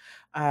beautiful.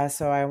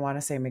 So I want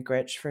to say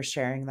McRitch for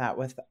sharing that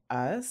with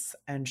us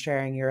and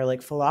sharing your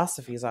like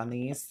philosophies on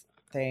these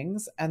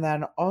things. And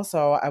then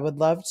also I would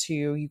love to,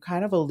 you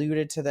kind of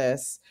alluded to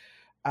this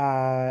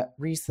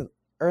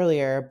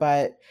earlier,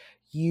 but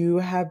you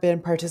have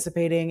been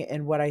participating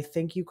in what I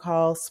think you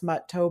call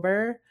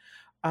Smuttober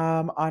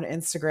on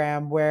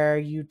Instagram, where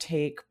you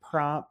take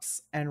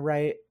prompts and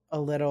write a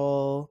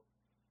little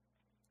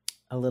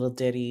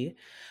ditty.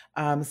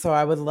 So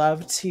I would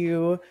love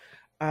to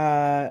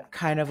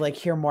kind of like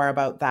hear more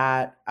about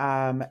that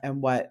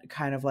and what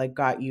kind of like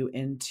got you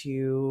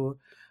into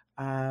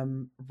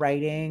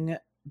writing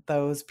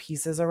those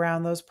pieces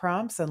around those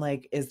prompts, and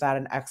like, is that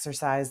an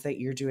exercise that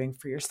you're doing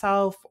for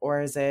yourself,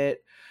 or is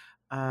it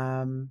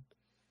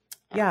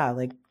yeah,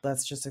 like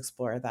let's just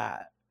explore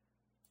that.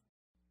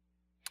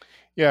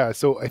 Yeah,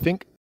 so I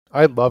think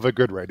I love a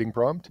good writing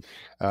prompt.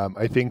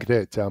 I think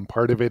that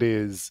part of it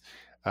is,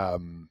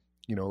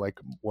 like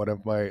one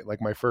of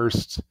my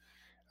first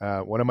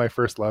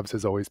loves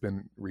has always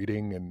been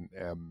reading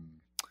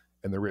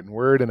and the written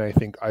word, and I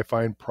think I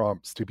find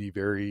prompts to be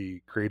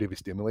very creatively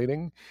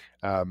stimulating.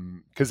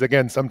 Because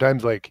again,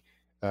 sometimes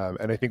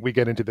and I think we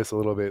get into this a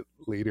little bit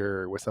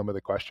later with some of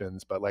the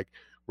questions, but like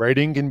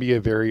writing can be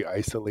a very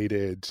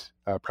isolated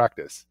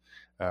practice.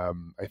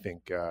 I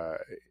think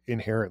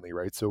inherently,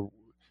 right? So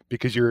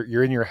because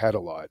you're in your head a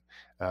lot,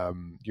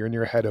 you're in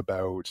your head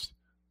about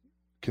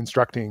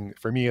constructing.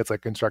 For me, it's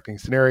like constructing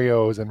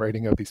scenarios and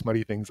writing out these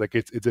smutty things. Like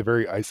it's a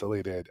very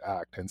isolated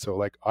act, and so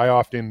like I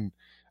often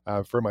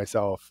for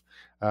myself,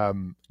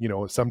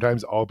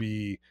 sometimes I'll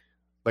be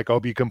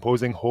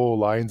composing whole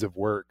lines of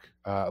work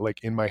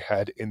like in my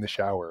head in the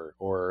shower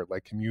or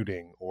like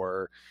commuting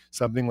or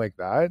something like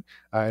that,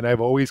 and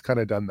I've always kind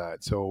of done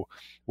that. So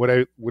what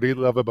I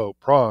love about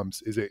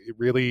prompts is it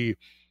really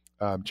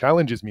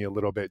challenges me a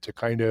little bit to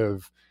kind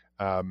of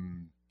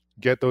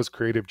get those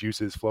creative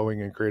juices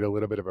flowing and create a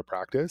little bit of a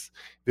practice.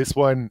 This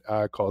one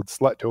called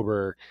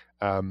Sluttober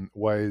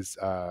was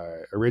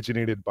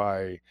originated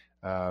by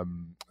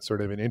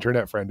sort of an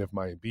internet friend of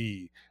mine,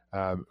 B,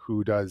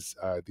 who does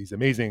these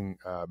amazing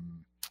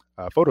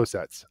photo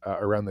sets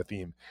around the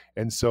theme.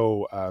 And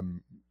so,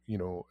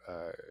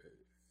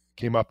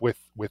 came up with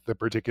the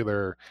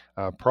particular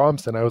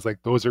prompts, and I was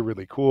like, those are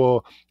really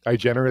cool. I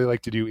generally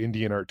like to do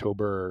Indian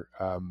Arttober,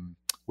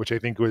 which I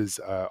think was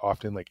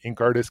often like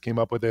ink artists came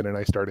up with it, and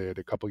I started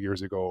a couple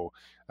years ago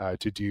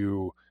to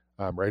do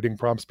writing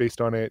prompts based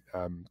on it,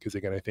 because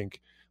again, I think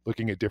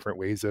looking at different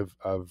ways of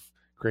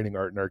creating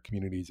art in our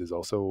communities is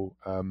also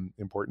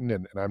important,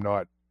 and I'm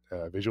not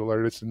a visual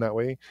artist in that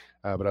way,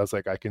 but I was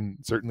like, I can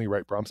certainly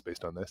write prompts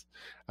based on this.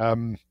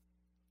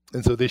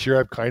 And so this year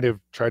I've kind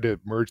of tried to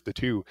merge the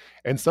two.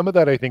 And some of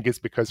that I think is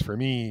because for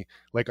me,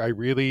 like I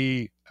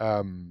really,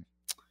 I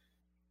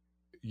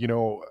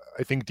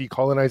think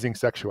decolonizing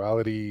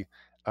sexuality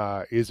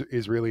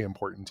is really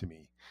important to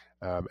me.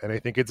 And I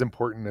think it's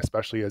important,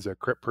 especially as a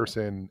Crip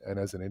person and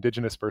as an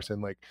Indigenous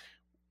person, like,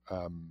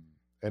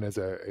 and as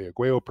a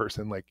Guayo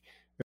person, like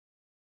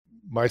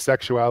my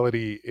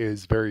sexuality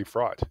is very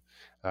fraught.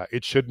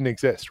 It shouldn't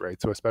exist,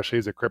 right? So especially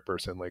as a Crip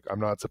person, like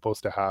I'm not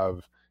supposed to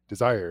have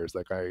desires.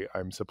 Like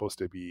I'm supposed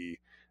to be,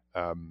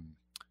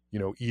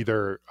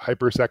 either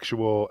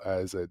hypersexual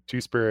as a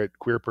two-spirit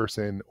queer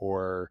person,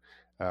 or,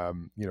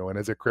 and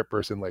as a Crip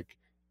person, like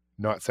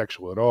not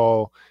sexual at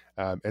all.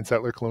 And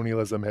settler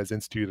colonialism has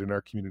instituted in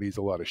our communities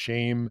a lot of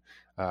shame.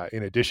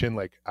 In addition,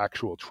 like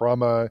actual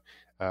trauma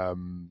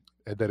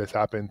that has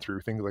happened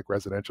through things like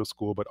residential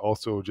school, but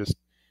also just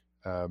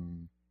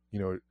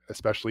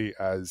especially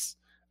as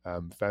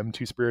femme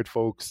two-spirit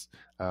folks,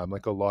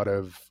 like a lot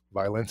of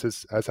violence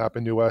has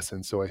happened to us.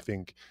 And so I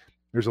think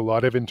there's a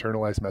lot of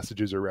internalized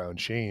messages around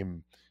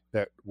shame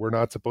that we're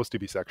not supposed to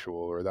be sexual,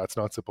 or that's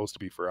not supposed to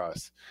be for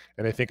us.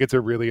 And I think it's a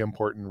really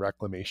important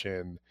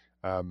reclamation,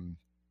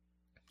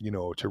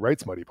 to write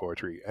smutty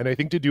poetry, and I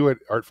think to do it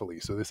artfully.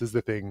 So this is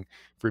the thing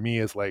for me,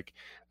 is like,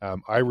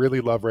 I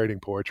really love writing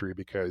poetry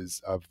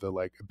because of the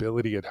like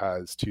ability it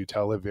has to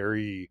tell a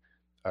very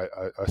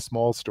a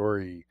small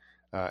story,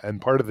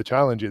 and part of the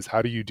challenge is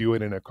how do you do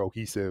it in a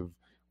cohesive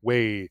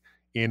way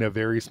in a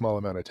very small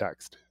amount of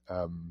text.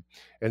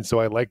 And so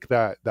I like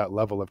that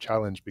level of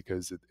challenge,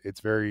 because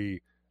it's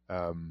very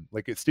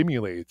like it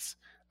stimulates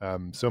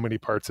so many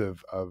parts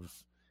of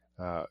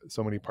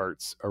so many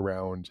parts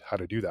around how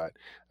to do that.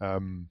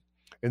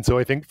 And so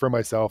I think for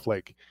myself,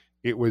 like,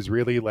 it was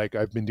really like,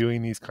 I've been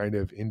doing these kind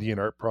of Indian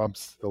art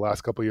prompts the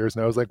last couple of years,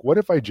 and I was like, what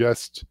if I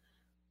just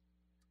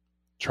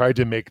tried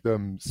to make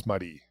them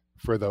smutty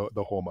for the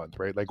whole month,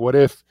 right? Like, what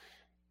if,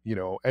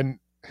 and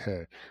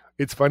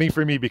it's funny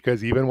for me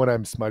because even when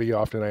I'm smutty,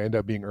 often I end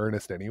up being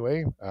earnest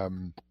anyway.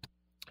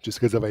 Just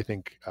because of, I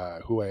think,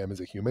 who I am as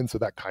a human. So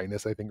that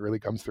kindness, I think, really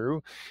comes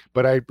through.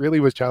 But I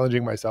really was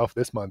challenging myself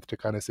this month to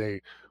kind of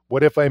say,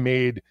 what if I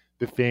made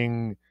the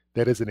thing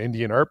that is an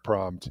Indian art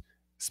prompt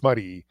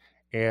smutty,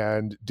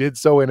 and did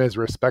so in as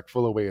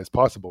respectful a way as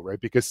possible,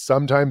 right? Because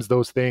sometimes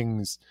those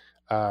things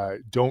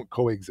don't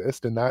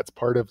coexist. And that's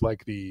part of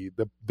like the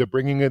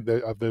bringing of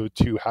the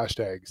two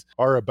hashtags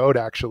are about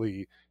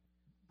actually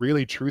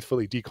really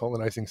truthfully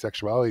decolonizing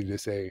sexuality, to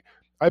say,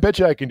 I bet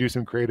you I can do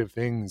some creative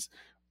things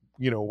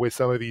with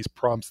some of these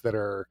prompts that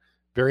are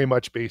very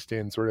much based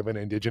in sort of an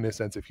Indigenous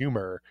sense of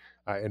humor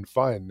and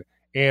fun,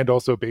 and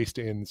also based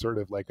in sort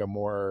of like a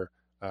more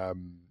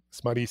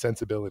smutty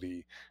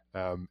sensibility.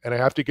 And I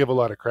have to give a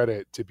lot of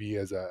credit to be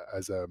as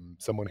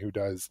someone who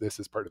does this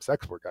as part of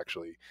sex work,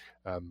 actually,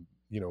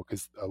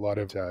 because a lot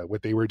of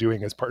what they were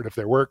doing as part of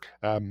their work.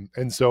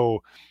 And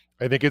so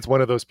I think it's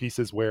one of those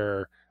pieces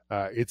where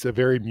it's a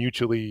very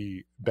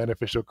mutually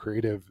beneficial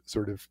creative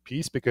sort of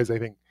piece, because I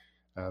think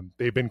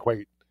they've been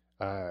quite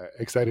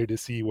excited to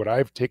see what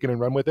I've taken and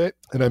run with it,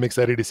 and I'm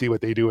excited to see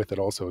what they do with it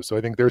also. So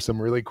I think there's some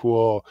really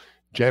cool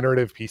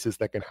generative pieces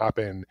that can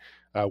happen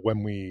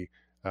when we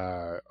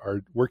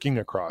are working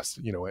across,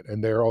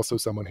 and they're also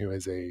someone who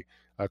is a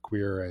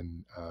queer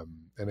and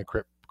a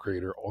crip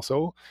creator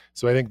also.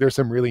 So I think there's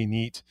some really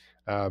neat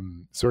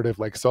sort of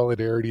like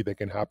solidarity that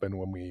can happen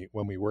when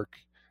we work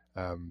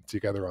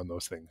together on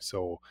those things.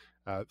 So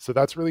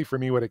that's really for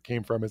me what it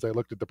came from, is I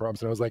looked at the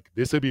prompts and I was like,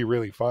 this would be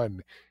really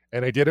fun.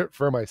 And I did it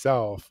for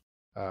myself.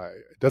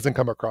 It doesn't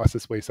come across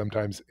this way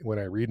sometimes when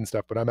I read and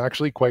stuff, but I'm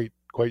actually quite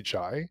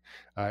shy.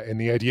 And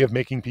the idea of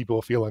making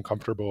people feel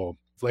uncomfortable,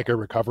 it's like a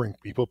recovering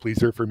people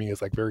pleaser for me,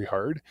 is like very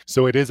hard.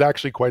 So it is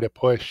actually quite a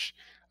push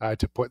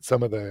to put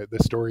some of the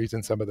stories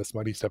and some of the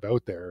smutty stuff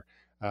out there.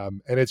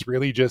 And it's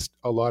really just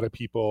a lot of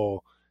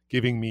people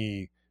giving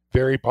me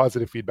very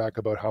positive feedback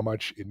about how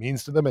much it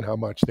means to them and how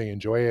much they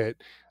enjoy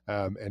it,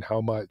 and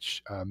how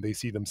much they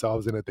see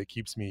themselves in it, that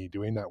keeps me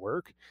doing that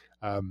work.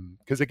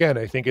 Because again,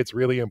 I think it's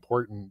really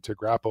important to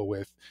grapple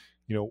with,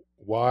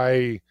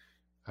 why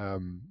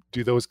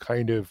do those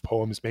kind of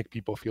poems make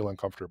people feel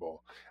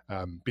uncomfortable?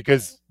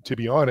 Because to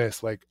be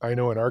honest, like, I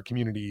know in our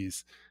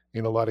communities,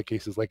 in a lot of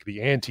cases, like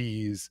the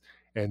aunties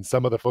and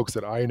some of the folks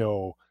that I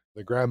know,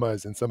 the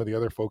grandmas and some of the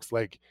other folks,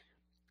 like,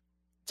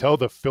 tell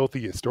the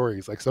filthiest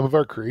stories. Like, some of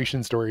our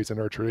creation stories and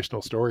our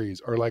traditional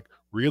stories are like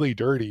really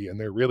dirty, and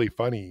they're really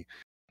funny.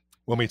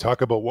 When we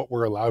talk about what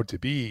we're allowed to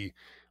be,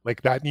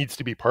 like, that needs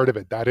to be part of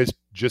it. That is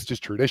just as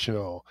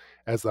traditional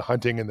as the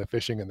hunting and the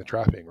fishing and the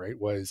trapping, right?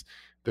 Was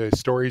the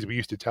stories we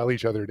used to tell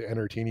each other to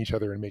entertain each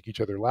other and make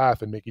each other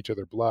laugh and make each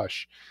other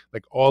blush.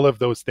 Like, all of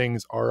those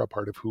things are a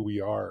part of who we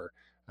are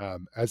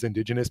as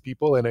Indigenous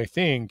people. And I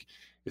think,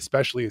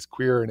 especially as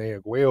queer and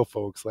Ayaguayo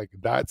folks, like,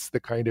 that's the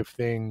kind of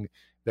thing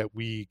that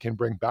we can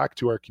bring back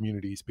to our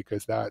communities,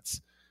 because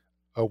that's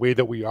a way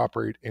that we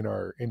operate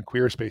in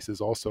queer spaces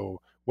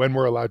also, when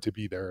we're allowed to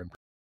be there.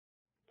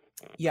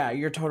 Yeah,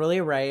 you're totally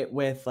right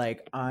with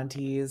like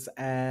aunties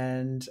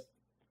and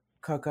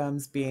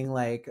cookums being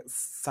like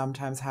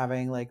sometimes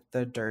having like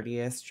the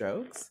dirtiest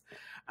jokes.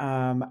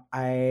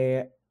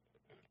 I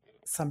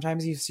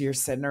sometimes you're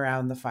sitting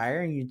around the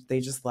fire and they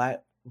just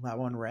let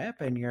one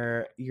rip, and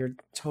you're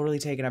totally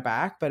taken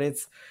aback. But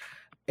it's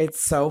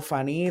so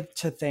funny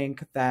to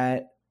think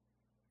that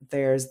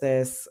there's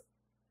this,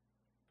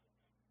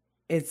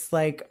 it's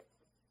like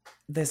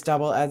this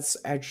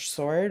double-edged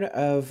sword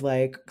of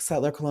like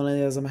settler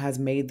colonialism has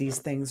made these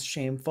things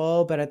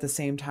shameful, but at the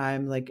same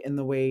time, like in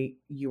the way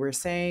you were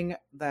saying,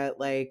 that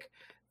like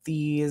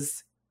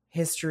these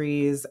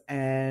histories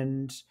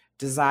and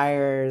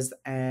desires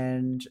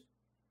and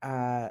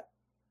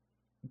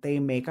they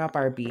make up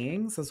our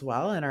beings as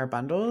well in our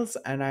bundles.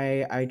 And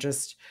I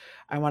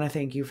want to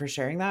thank you for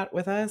sharing that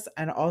with us.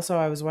 And also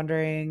I was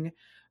wondering,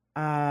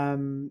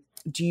 has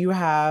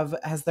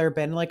there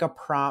been like a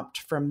prompt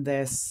from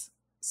this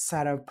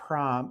set of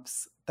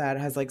prompts that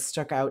has like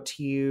stuck out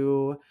to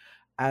you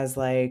as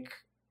like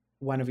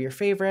one of your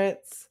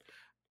favorites?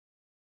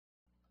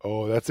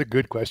 Oh, that's a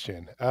good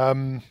question.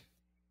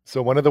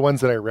 So one of the ones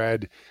that I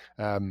read,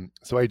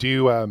 so I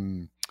do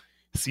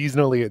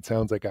seasonally, it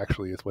sounds like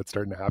actually is what's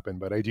starting to happen,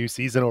 but I do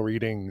seasonal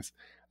readings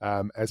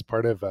as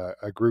part of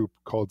a group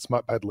called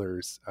Smut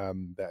Peddlers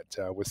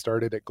that was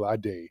started at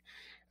Glad Day.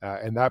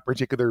 And that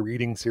particular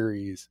reading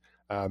series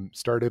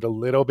started a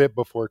little bit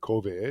before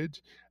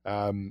COVID.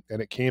 And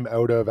it came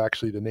out of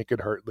actually the Naked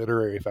Heart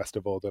Literary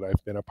Festival that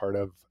I've been a part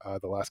of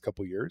the last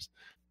couple of years.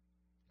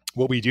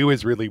 What we do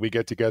is really we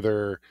get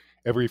together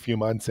every few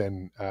months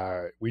and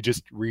we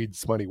just read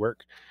smutty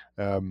work.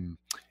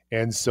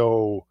 And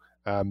so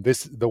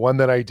the one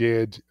that I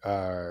did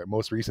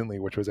most recently,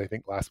 which was I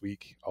think last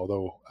week,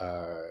 although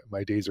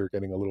my days are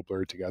getting a little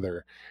blurred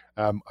together,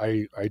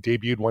 I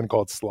debuted one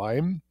called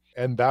Slime.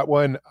 And that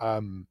one,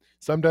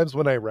 sometimes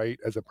when I write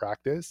as a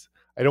practice,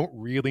 I don't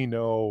really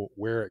know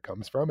where it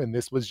comes from. And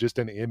this was just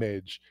an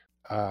image,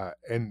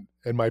 and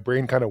my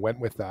brain kind of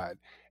went with that.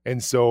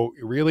 And so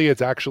really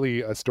it's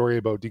actually a story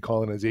about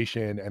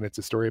decolonization, and it's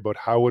a story about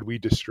how would we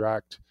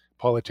distract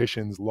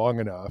politicians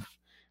long enough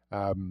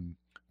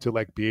to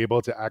like be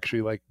able to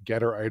actually like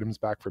get our items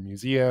back from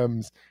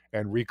museums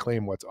and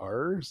reclaim what's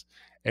ours.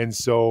 And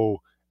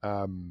so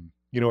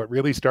it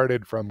really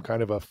started from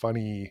kind of a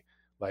funny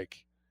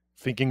like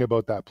thinking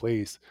about that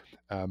place.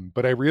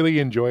 But I really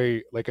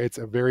enjoy, like, it's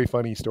a very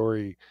funny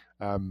story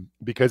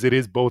because it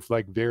is both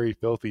like very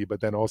filthy,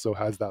 but then also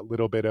has that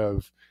little bit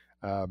of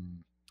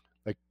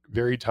like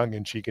very tongue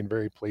in cheek and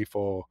very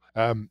playful.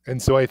 And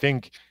so I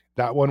think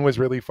that one was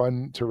really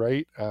fun to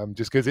write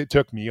just because it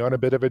took me on a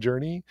bit of a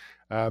journey.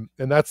 And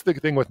that's the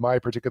thing with my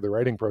particular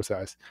writing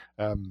process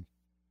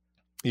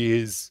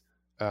is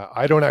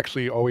I don't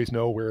actually always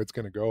know where it's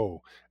going to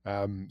go.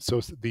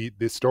 So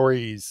the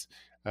stories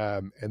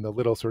and the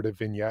little sort of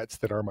vignettes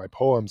that are my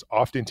poems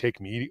often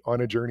take me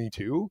on a journey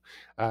too.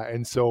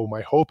 And so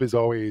my hope is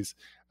always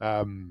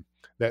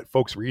that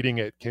folks reading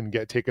it can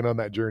get taken on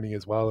that journey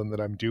as well, and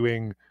that I'm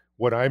doing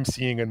what I'm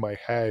seeing in my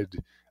head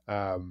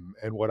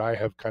and what I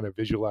have kind of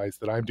visualized,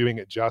 that I'm doing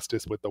it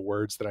justice with the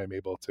words that I'm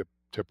able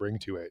to bring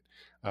to it,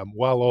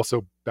 while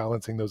also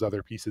balancing those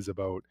other pieces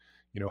about,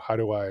 how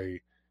do I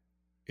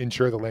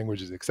ensure the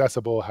language is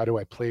accessible? How do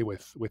I play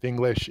with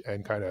English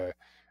and kind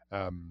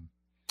of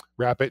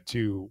wrap it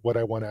to what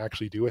I want to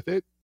actually do with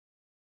it?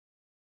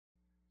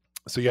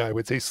 So yeah, I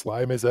would say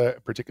Slime is a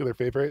particular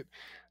favorite.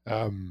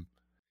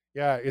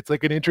 Yeah, it's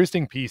like an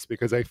interesting piece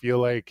because I feel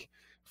like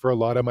for a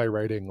lot of my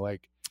writing,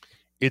 like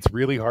it's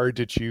really hard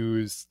to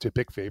choose to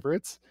pick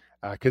favorites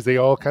because they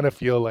all kind of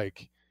feel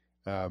like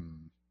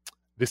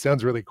this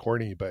sounds really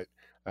corny, but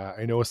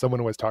I know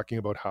someone was talking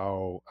about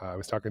how I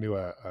was talking to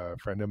a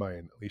friend of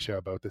mine, Alicia,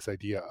 about this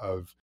idea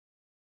of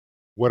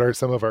what are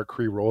some of our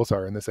Cree roles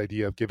are, and this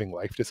idea of giving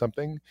life to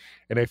something.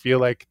 And I feel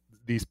like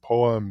these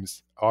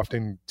poems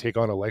often take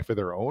on a life of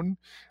their own.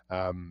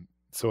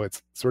 So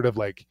it's sort of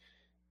like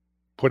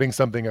putting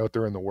something out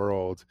there in the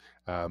world,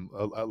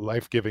 a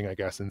life-giving, I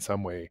guess, in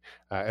some way,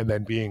 and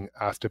then being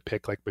asked to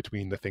pick like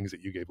between the things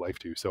that you gave life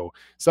to. So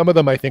some of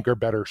them I think are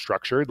better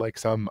structured. Like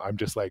some, I'm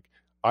just like,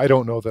 I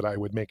don't know that I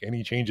would make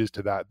any changes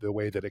to that the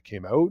way that it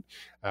came out,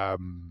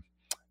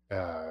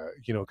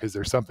 because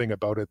there's something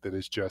about it that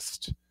is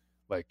just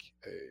like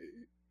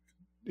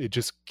it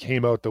just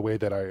came out the way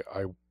that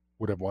I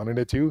would have wanted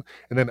it to.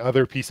 And then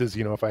other pieces,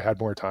 if I had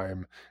more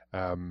time,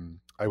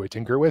 I would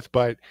tinker with.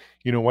 But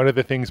one of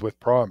the things with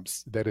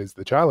prompts that is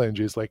the challenge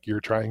is like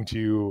you're trying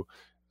to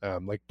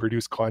like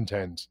produce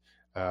content.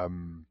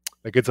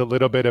 Like it's a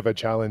little bit of a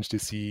challenge to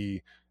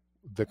see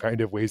the kind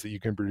of ways that you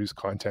can produce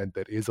content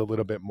that is a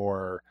little bit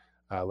more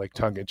like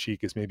tongue in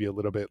cheek, is maybe a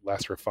little bit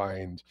less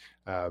refined.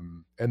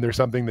 And there's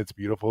something that's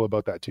beautiful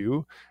about that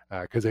too,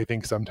 because I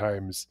think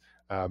sometimes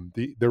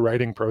the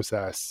writing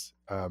process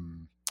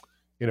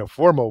in a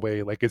formal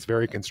way, like it's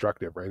very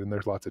constructive, right? And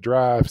there's lots of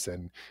drafts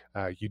and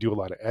you do a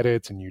lot of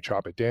edits and you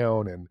chop it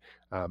down. And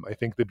I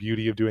think the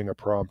beauty of doing a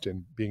prompt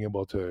and being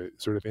able to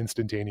sort of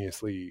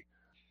instantaneously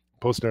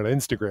post it on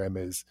Instagram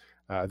is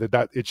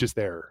that it's just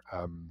there.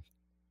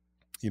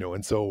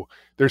 And so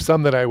there's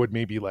some that I would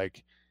maybe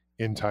like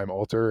in time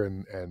alter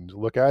and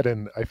look at,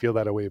 and I feel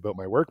that way about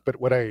my work. But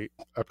what I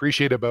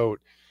appreciate about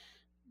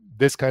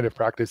this kind of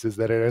practice is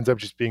that it ends up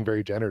just being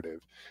very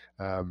generative,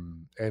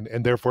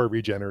 and therefore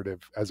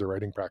regenerative as a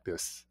writing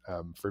practice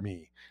for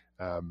me.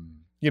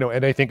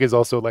 And I think is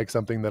also like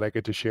something that I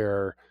get to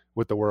share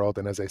with the world.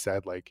 And as I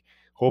said, like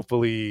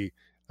hopefully,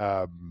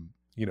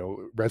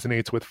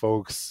 resonates with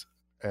folks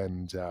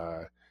and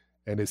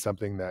is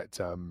something that,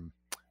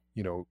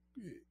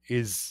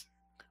 is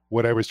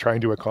what I was trying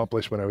to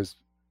accomplish when I was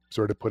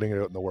sort of putting it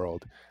out in the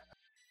world.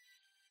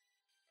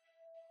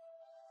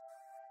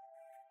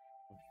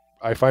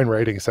 I find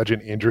writing such an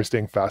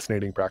interesting,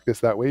 fascinating practice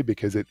that way,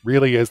 because it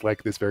really is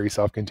like this very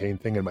self-contained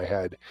thing in my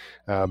head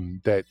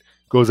that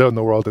goes out in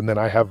the world. And then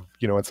I have,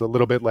 it's a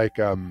little bit like,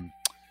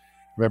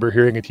 remember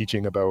hearing a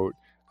teaching about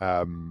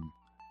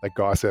like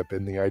gossip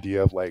and the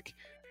idea of like,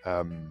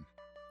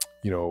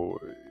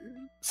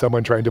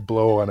 someone trying to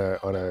blow on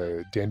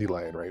a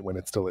dandelion, right, when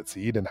it's still at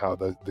seed, and how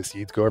the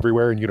seeds go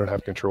everywhere and you don't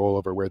have control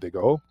over where they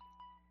go.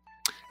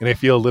 And I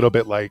feel a little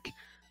bit like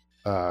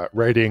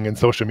writing and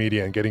social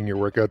media and getting your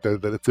work out there,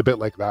 that it's a bit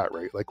like that,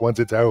 right? Like once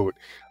it's out,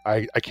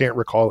 I can't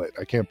recall it.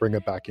 I can't bring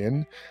it back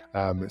in.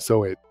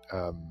 So it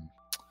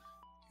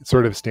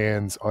sort of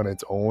stands on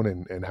its own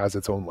and has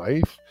its own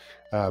life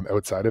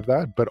outside of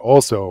that. But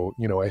also,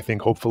 I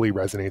think hopefully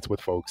resonates with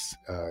folks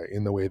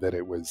in the way that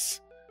it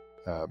was,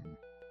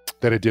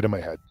 that it did in my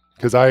head.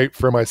 Because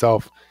for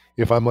myself,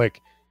 if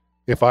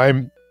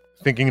I'm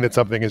thinking that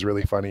something is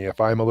really funny,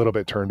 if I'm a little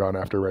bit turned on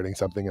after writing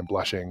something and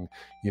blushing,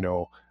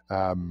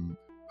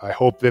 I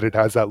hope that it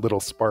has that little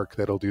spark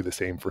that'll do the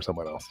same for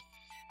someone else.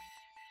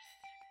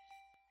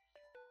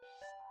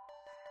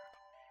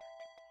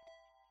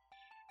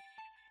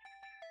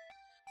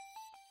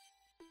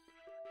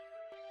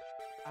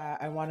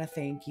 I want to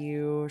thank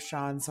you,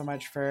 Sean, so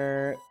much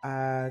for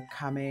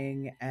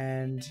coming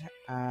and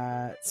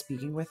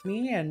speaking with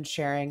me and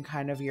sharing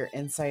kind of your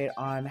insight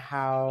on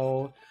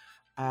how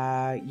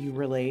you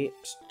relate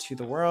to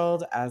the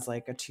world as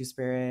like a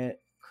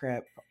Two-Spirit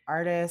Crip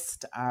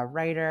artist,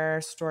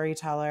 writer,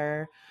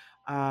 storyteller,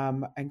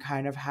 and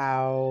kind of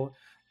how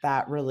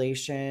that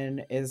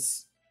relation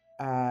is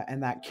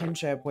and that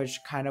kinship, which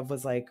kind of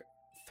was like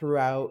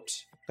throughout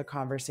the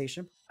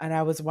conversation. And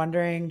I was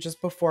wondering,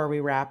 just before we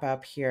wrap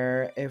up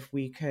here, if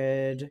we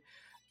could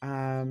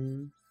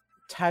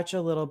touch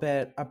a little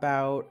bit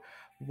about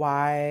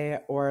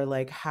why or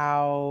like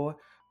how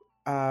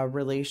a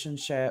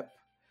relationship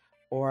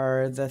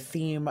or the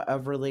theme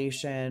of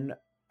relation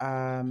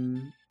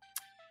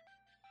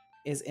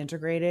is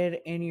integrated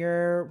in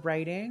your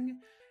writing.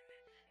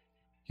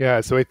 Yeah,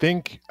 so I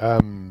think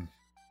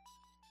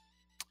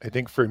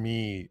for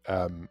me,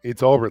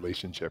 it's all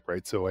relationship,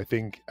 right? So I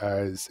think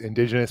as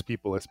Indigenous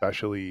people,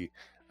 especially,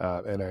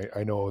 and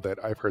I know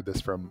that I've heard this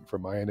from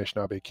my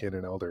Anishinaabe kin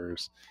and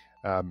elders,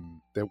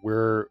 that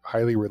we're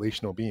highly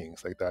relational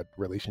beings. Like that,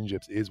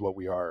 relationships is what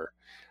we are,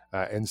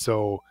 and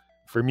so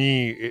for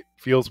me, it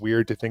feels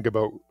weird to think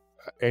about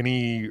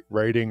any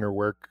writing or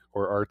work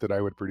or art that I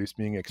would produce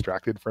being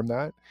extracted from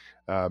that.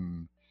 I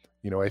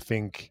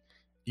think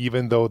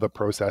even though the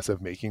process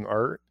of making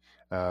art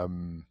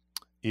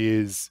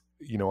is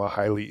a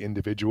highly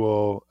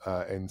individual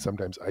and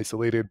sometimes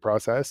isolated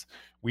process,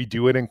 we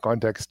do it in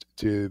context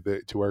to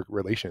our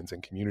relations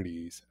and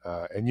communities,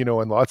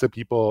 and lots of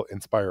people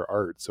inspire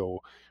art.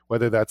 So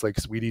whether that's like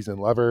Sweeties and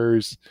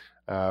Lovers,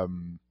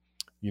 and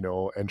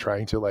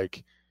trying to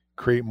like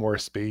create more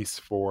space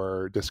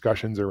for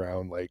discussions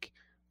around like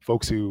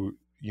folks who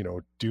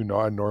do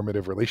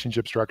non-normative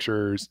relationship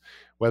structures,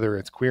 whether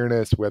it's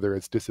queerness, whether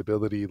it's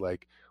disability,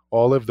 like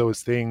all of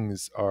those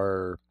things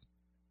are,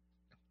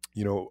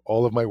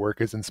 all of my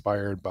work is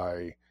inspired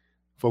by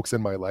folks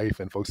in my life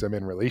and folks I'm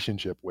in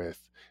relationship with,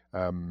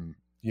 to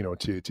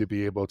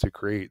be able to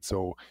create.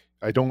 So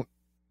I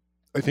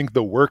think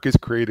the work is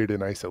created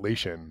in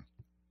isolation,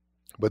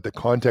 but the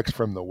context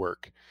from the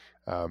work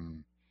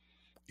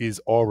is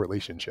all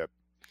relationship,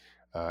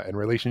 and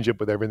relationship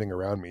with everything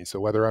around me. So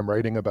whether I'm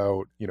writing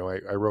about,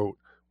 I wrote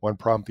one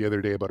prompt the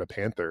other day about a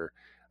panther,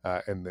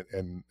 and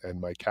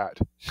my cat,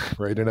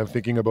 right? And I'm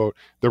thinking about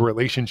the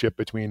relationship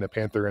between a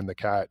panther and the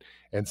cat,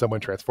 and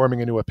someone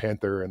transforming into a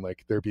panther, and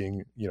like there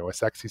being, a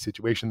sexy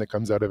situation that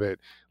comes out of it.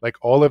 Like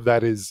all of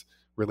that is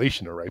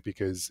relational, right?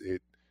 Because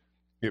it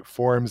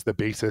forms the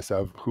basis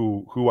of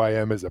who I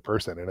am as a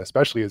person, and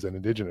especially as an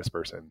Indigenous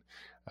person.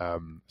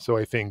 So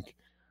I think,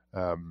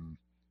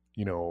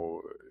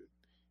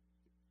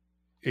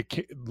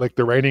 like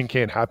the writing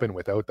can't happen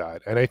without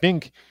that. And I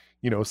think,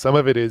 some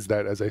of it is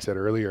that, as I said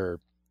earlier,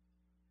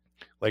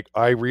 like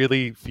I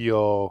really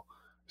feel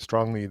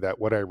strongly that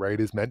what I write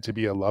is meant to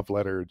be a love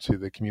letter to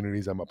the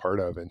communities I'm a part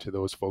of, and to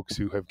those folks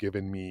who have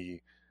given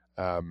me,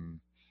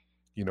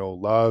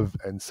 love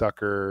and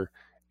succor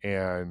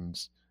and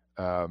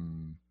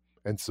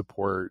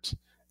support.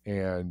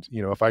 And,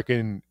 if I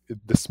can,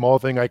 the small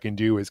thing I can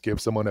do is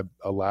give someone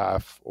a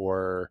laugh,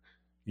 or,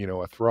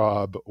 a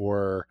throb,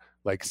 or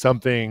like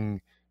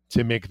something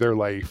to make their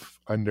life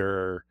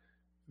under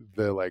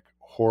the like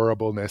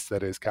horribleness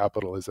that is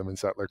capitalism and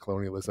settler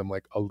colonialism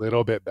like a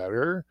little bit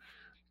better,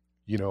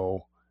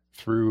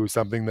 through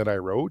something that I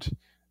wrote.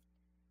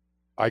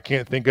 I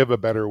can't think of a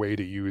better way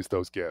to use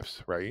those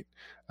gifts, right?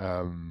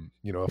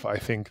 If I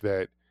think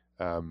that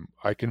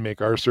I can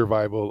make our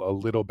survival a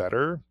little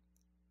better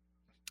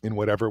in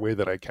whatever way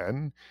that I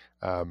can,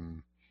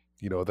 then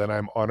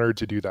I'm honored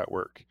to do that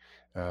work,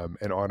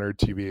 and honored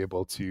to be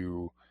able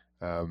to,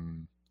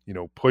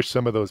 push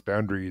some of those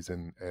boundaries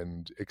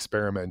and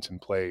experiment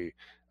and play,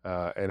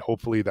 and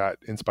hopefully that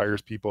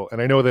inspires people.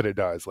 And I know that it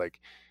does,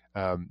 like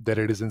that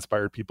it has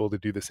inspired people to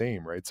do the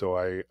same, right? So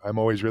I'm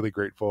always really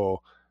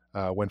grateful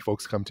when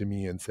folks come to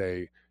me and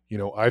say,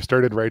 I've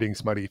started writing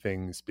smutty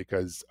things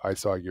because I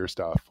saw your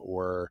stuff,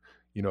 or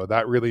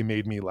that really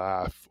made me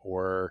laugh,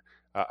 or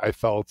I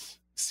felt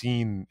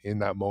seen in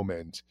that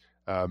moment.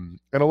 And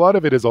a lot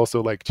of it is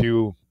also like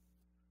too,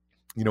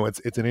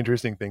 it's an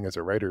interesting thing as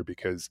a writer,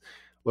 because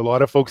a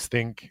lot of folks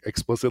think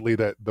explicitly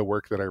that the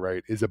work that I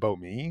write is about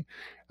me,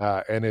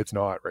 and it's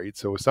not, right?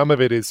 So some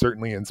of it is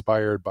certainly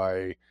inspired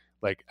by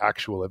like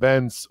actual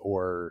events,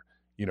 or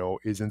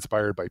is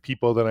inspired by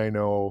people that I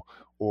know,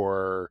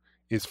 or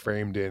is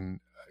framed in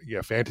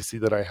fantasy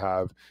that I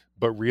have.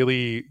 But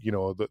really,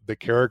 the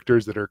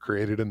characters that are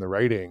created in the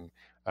writing,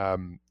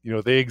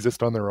 they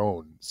exist on their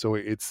own. So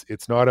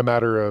it's not a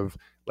matter of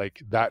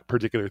like that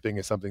particular thing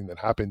is something that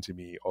happened to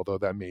me, although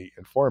that may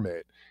inform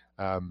it.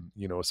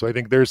 So I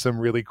think there's some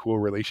really cool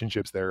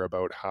relationships there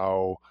about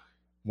how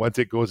once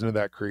it goes into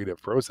that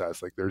creative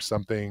process, like there's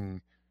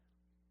something,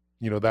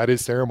 that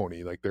is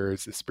ceremony. Like there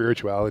is a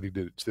spirituality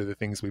to the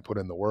things we put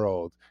in the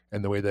world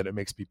and the way that it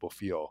makes people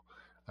feel.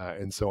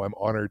 And so I'm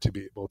honored to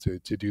be able to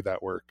do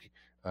that work,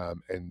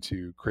 and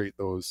to create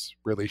those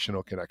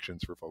relational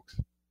connections for folks.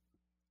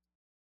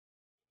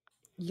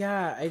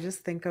 Yeah, I just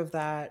think of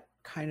that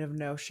kind of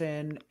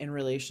notion in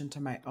relation to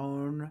my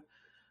own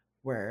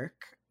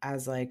work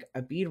as like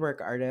a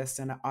beadwork artist.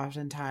 And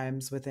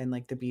oftentimes within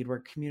like the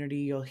beadwork community,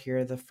 you'll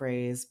hear the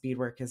phrase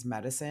beadwork is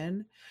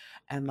medicine.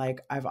 And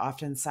like I've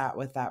often sat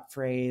with that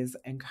phrase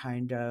and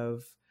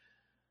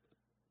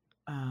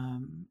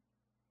um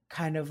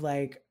kind of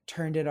like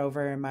turned it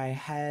over in my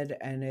head,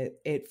 and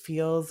it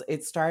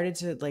started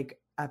to like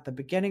at the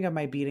beginning of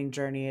my beading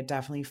journey, it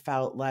definitely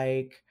felt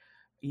like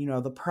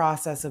the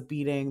process of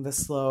beading, the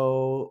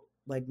slow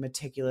like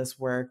meticulous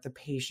work, the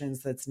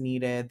patience that's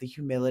needed, the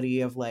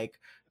humility of like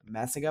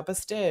messing up a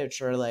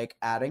stitch or like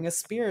adding a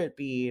spirit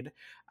bead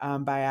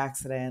by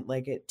accident,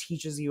 like it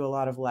teaches you a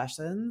lot of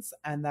lessons.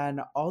 And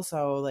then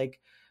also like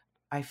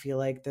I feel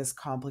like this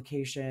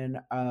complication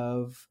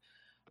of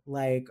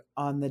like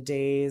on the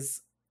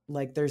days,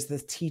 like there's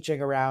this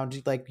teaching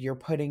around like you're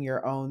putting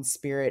your own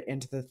spirit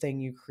into the thing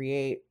you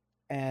create,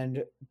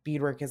 and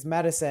beadwork is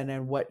medicine.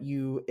 And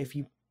if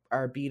you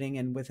are beading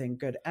and within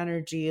good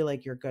energy,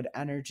 like your good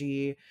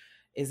energy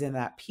is in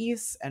that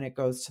piece and it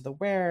goes to the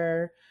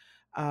wearer.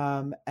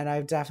 And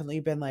I've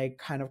definitely been like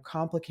kind of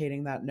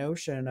complicating that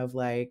notion of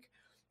like,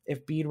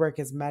 if beadwork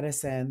is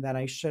medicine, then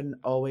I shouldn't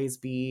always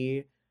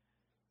be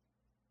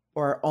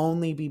or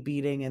only be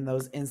beating in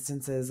those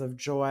instances of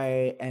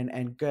joy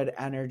and good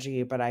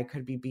energy, but I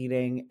could be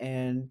beating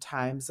in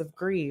times of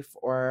grief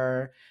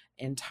or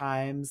in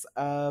times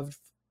of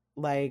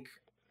like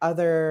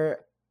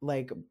other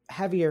like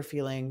heavier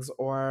feelings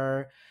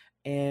or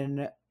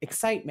in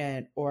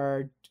excitement,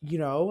 or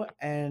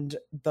and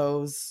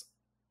those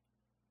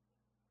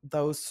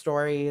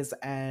stories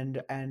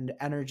and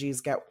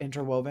energies get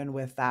interwoven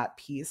with that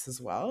piece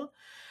as well.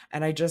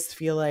 And I just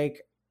feel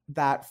like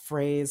that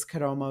phrase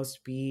could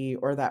almost be,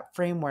 or that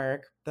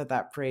framework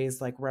that phrase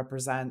like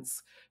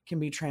represents, can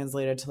be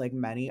translated to like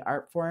many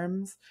art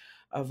forms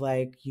of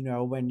like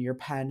when your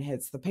pen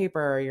hits the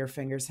paper or your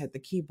fingers hit the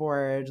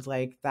keyboard,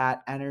 like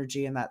that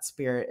energy and that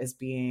spirit is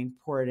being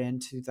poured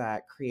into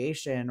that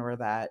creation or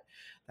that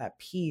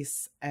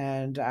piece.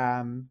 And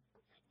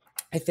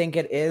I think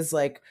it is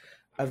like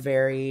a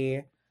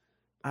very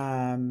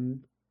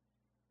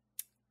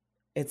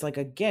it's like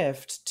a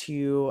gift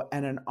to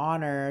and an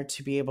honor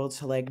to be able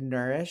to like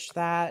nourish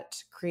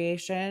that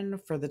creation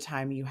for the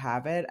time you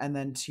have it, and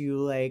then to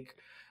like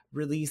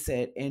release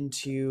it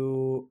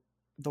into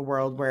the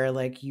world where,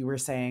 like you were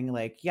saying,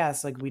 like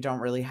yes, like we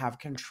don't really have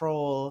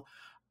control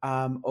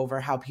over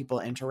how people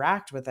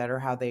interact with it or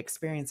how they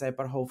experience it,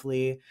 but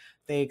hopefully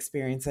they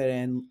experience it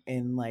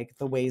in like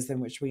the ways in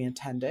which we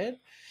intended.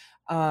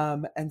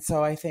 And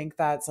so I think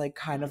that's like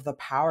kind of the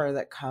power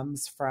that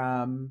comes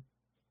from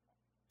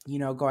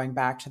going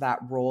back to that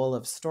role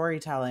of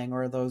storytelling,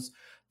 or those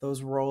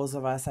roles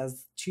of us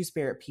as two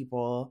spirit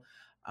people,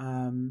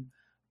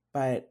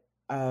 but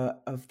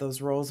of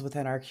those roles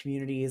within our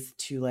communities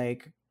to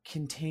like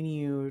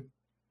continue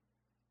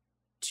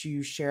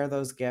to share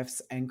those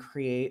gifts and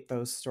create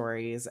those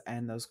stories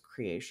and those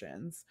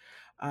creations.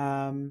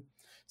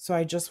 So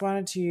I just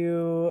wanted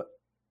to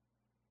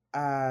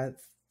uh,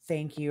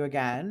 thank you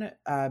again,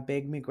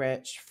 Big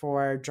Miigwech,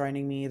 for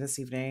joining me this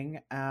evening.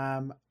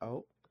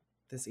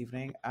 This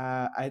evening.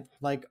 I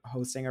like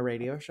hosting a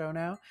radio show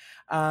now.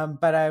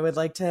 But I would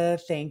like to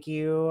thank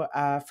you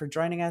for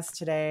joining us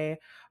today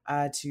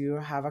to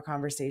have a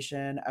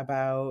conversation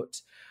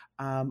about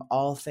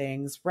all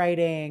things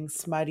writing,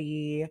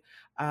 smutty.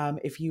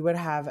 If you would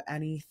have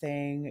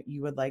anything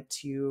you would like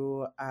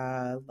to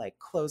like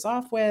close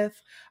off with,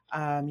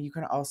 you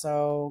can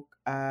also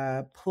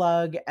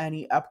plug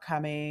any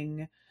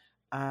upcoming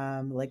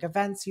like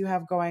events you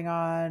have going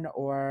on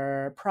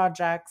or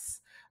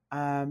projects,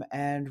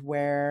 and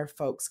where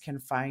folks can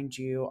find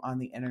you on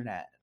the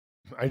internet.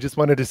 I just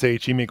wanted to say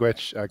Chi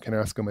Miigwech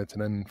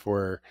Kanaskomatinen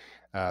for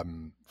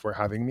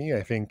having me.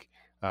 I think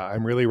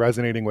I'm really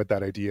resonating with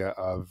that idea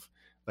of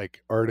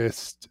like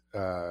artist,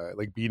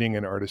 like beading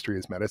and artistry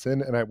as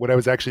medicine. And what I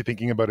was actually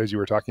thinking about as you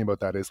were talking about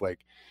that is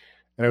like,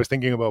 and I was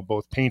thinking about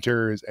both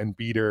painters and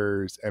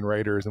beaders and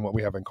writers, and what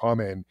we have in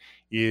common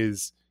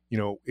is,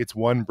 it's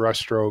one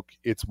brushstroke,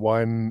 it's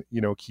one,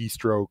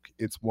 keystroke,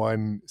 it's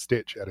one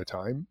stitch at a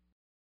time.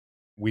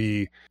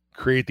 We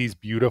create these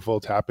beautiful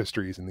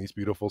tapestries and these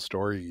beautiful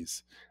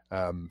stories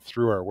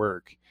through our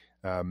work.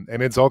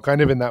 And it's all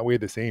kind of in that way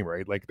the same,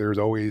 right? Like there's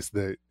always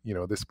the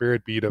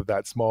spirit beat of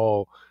that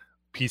small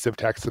piece of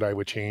text that I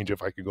would change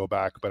if I could go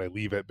back, but I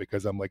leave it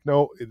because I'm like,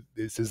 no,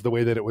 this is the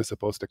way that it was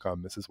supposed to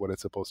come. This is what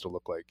it's supposed to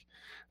look like,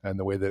 and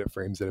the way that it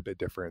frames it a bit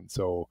different.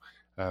 So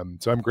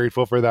I'm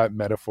grateful for that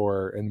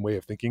metaphor and way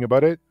of thinking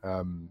about it.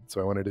 So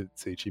I wanted to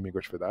say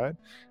Chi-miigwech for that.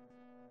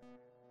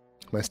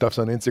 My stuff's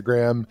on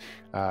Instagram.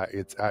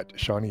 It's at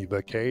Shawnee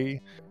the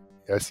K,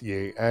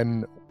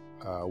 SEANYTHEK,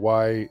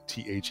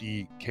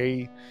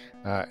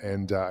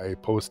 and I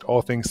post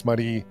all things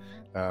smutty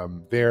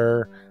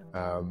there.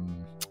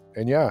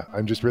 And yeah,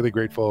 I'm just really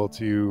grateful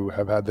to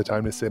have had the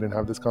time to sit and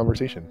have this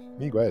conversation.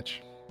 Miigwech.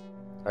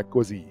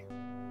 Akwazi.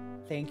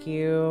 Thank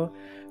you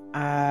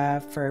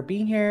for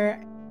being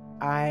here.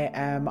 I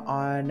am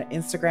on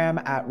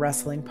Instagram at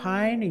Rustling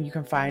Pine, and you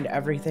can find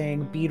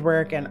everything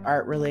beadwork and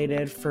art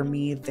related for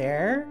me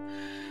there.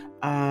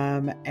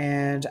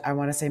 And I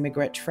want to say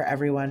miigwech for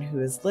everyone who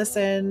has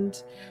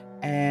listened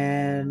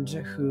and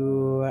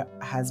who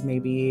has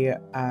maybe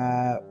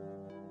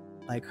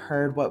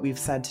heard what we've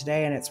said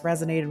today and it's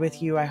resonated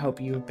with you. I hope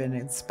you've been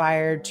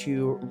inspired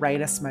to write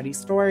a smutty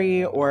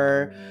story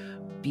or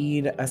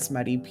bead a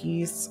smutty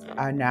piece.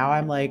 Now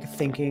I'm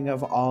thinking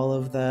of all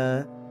of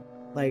the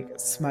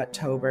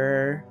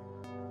Smuttober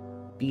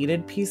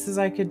beaded pieces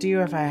I could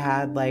do if I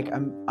had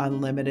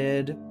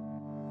unlimited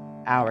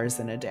hours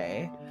in a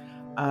day.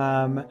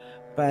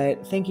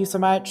 But thank you so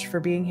much for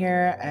being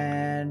here,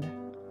 and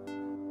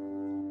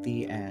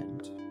the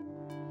end.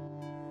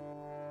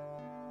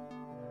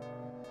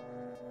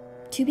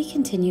 To Be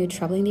Continued,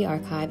 Troubling the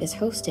Archive is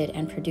hosted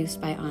and produced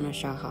by Anna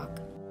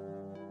Shahak.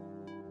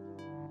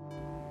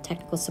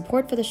 Technical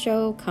support for the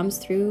show comes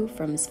through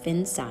from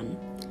Sven Sun.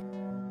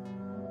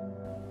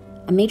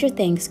 A major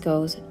thanks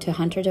goes to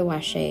Hunter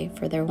Dewashe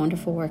for their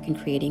wonderful work in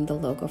creating the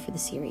logo for the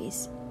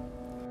series.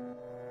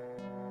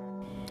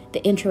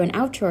 The intro and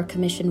outro are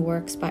commissioned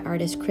works by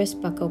artist Chris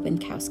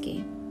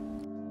Bucko-Binkowski.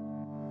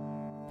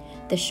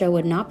 The show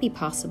would not be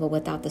possible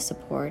without the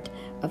support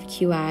of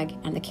QAG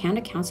and the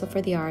Canada Council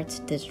for the Arts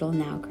Digital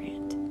Now Grant.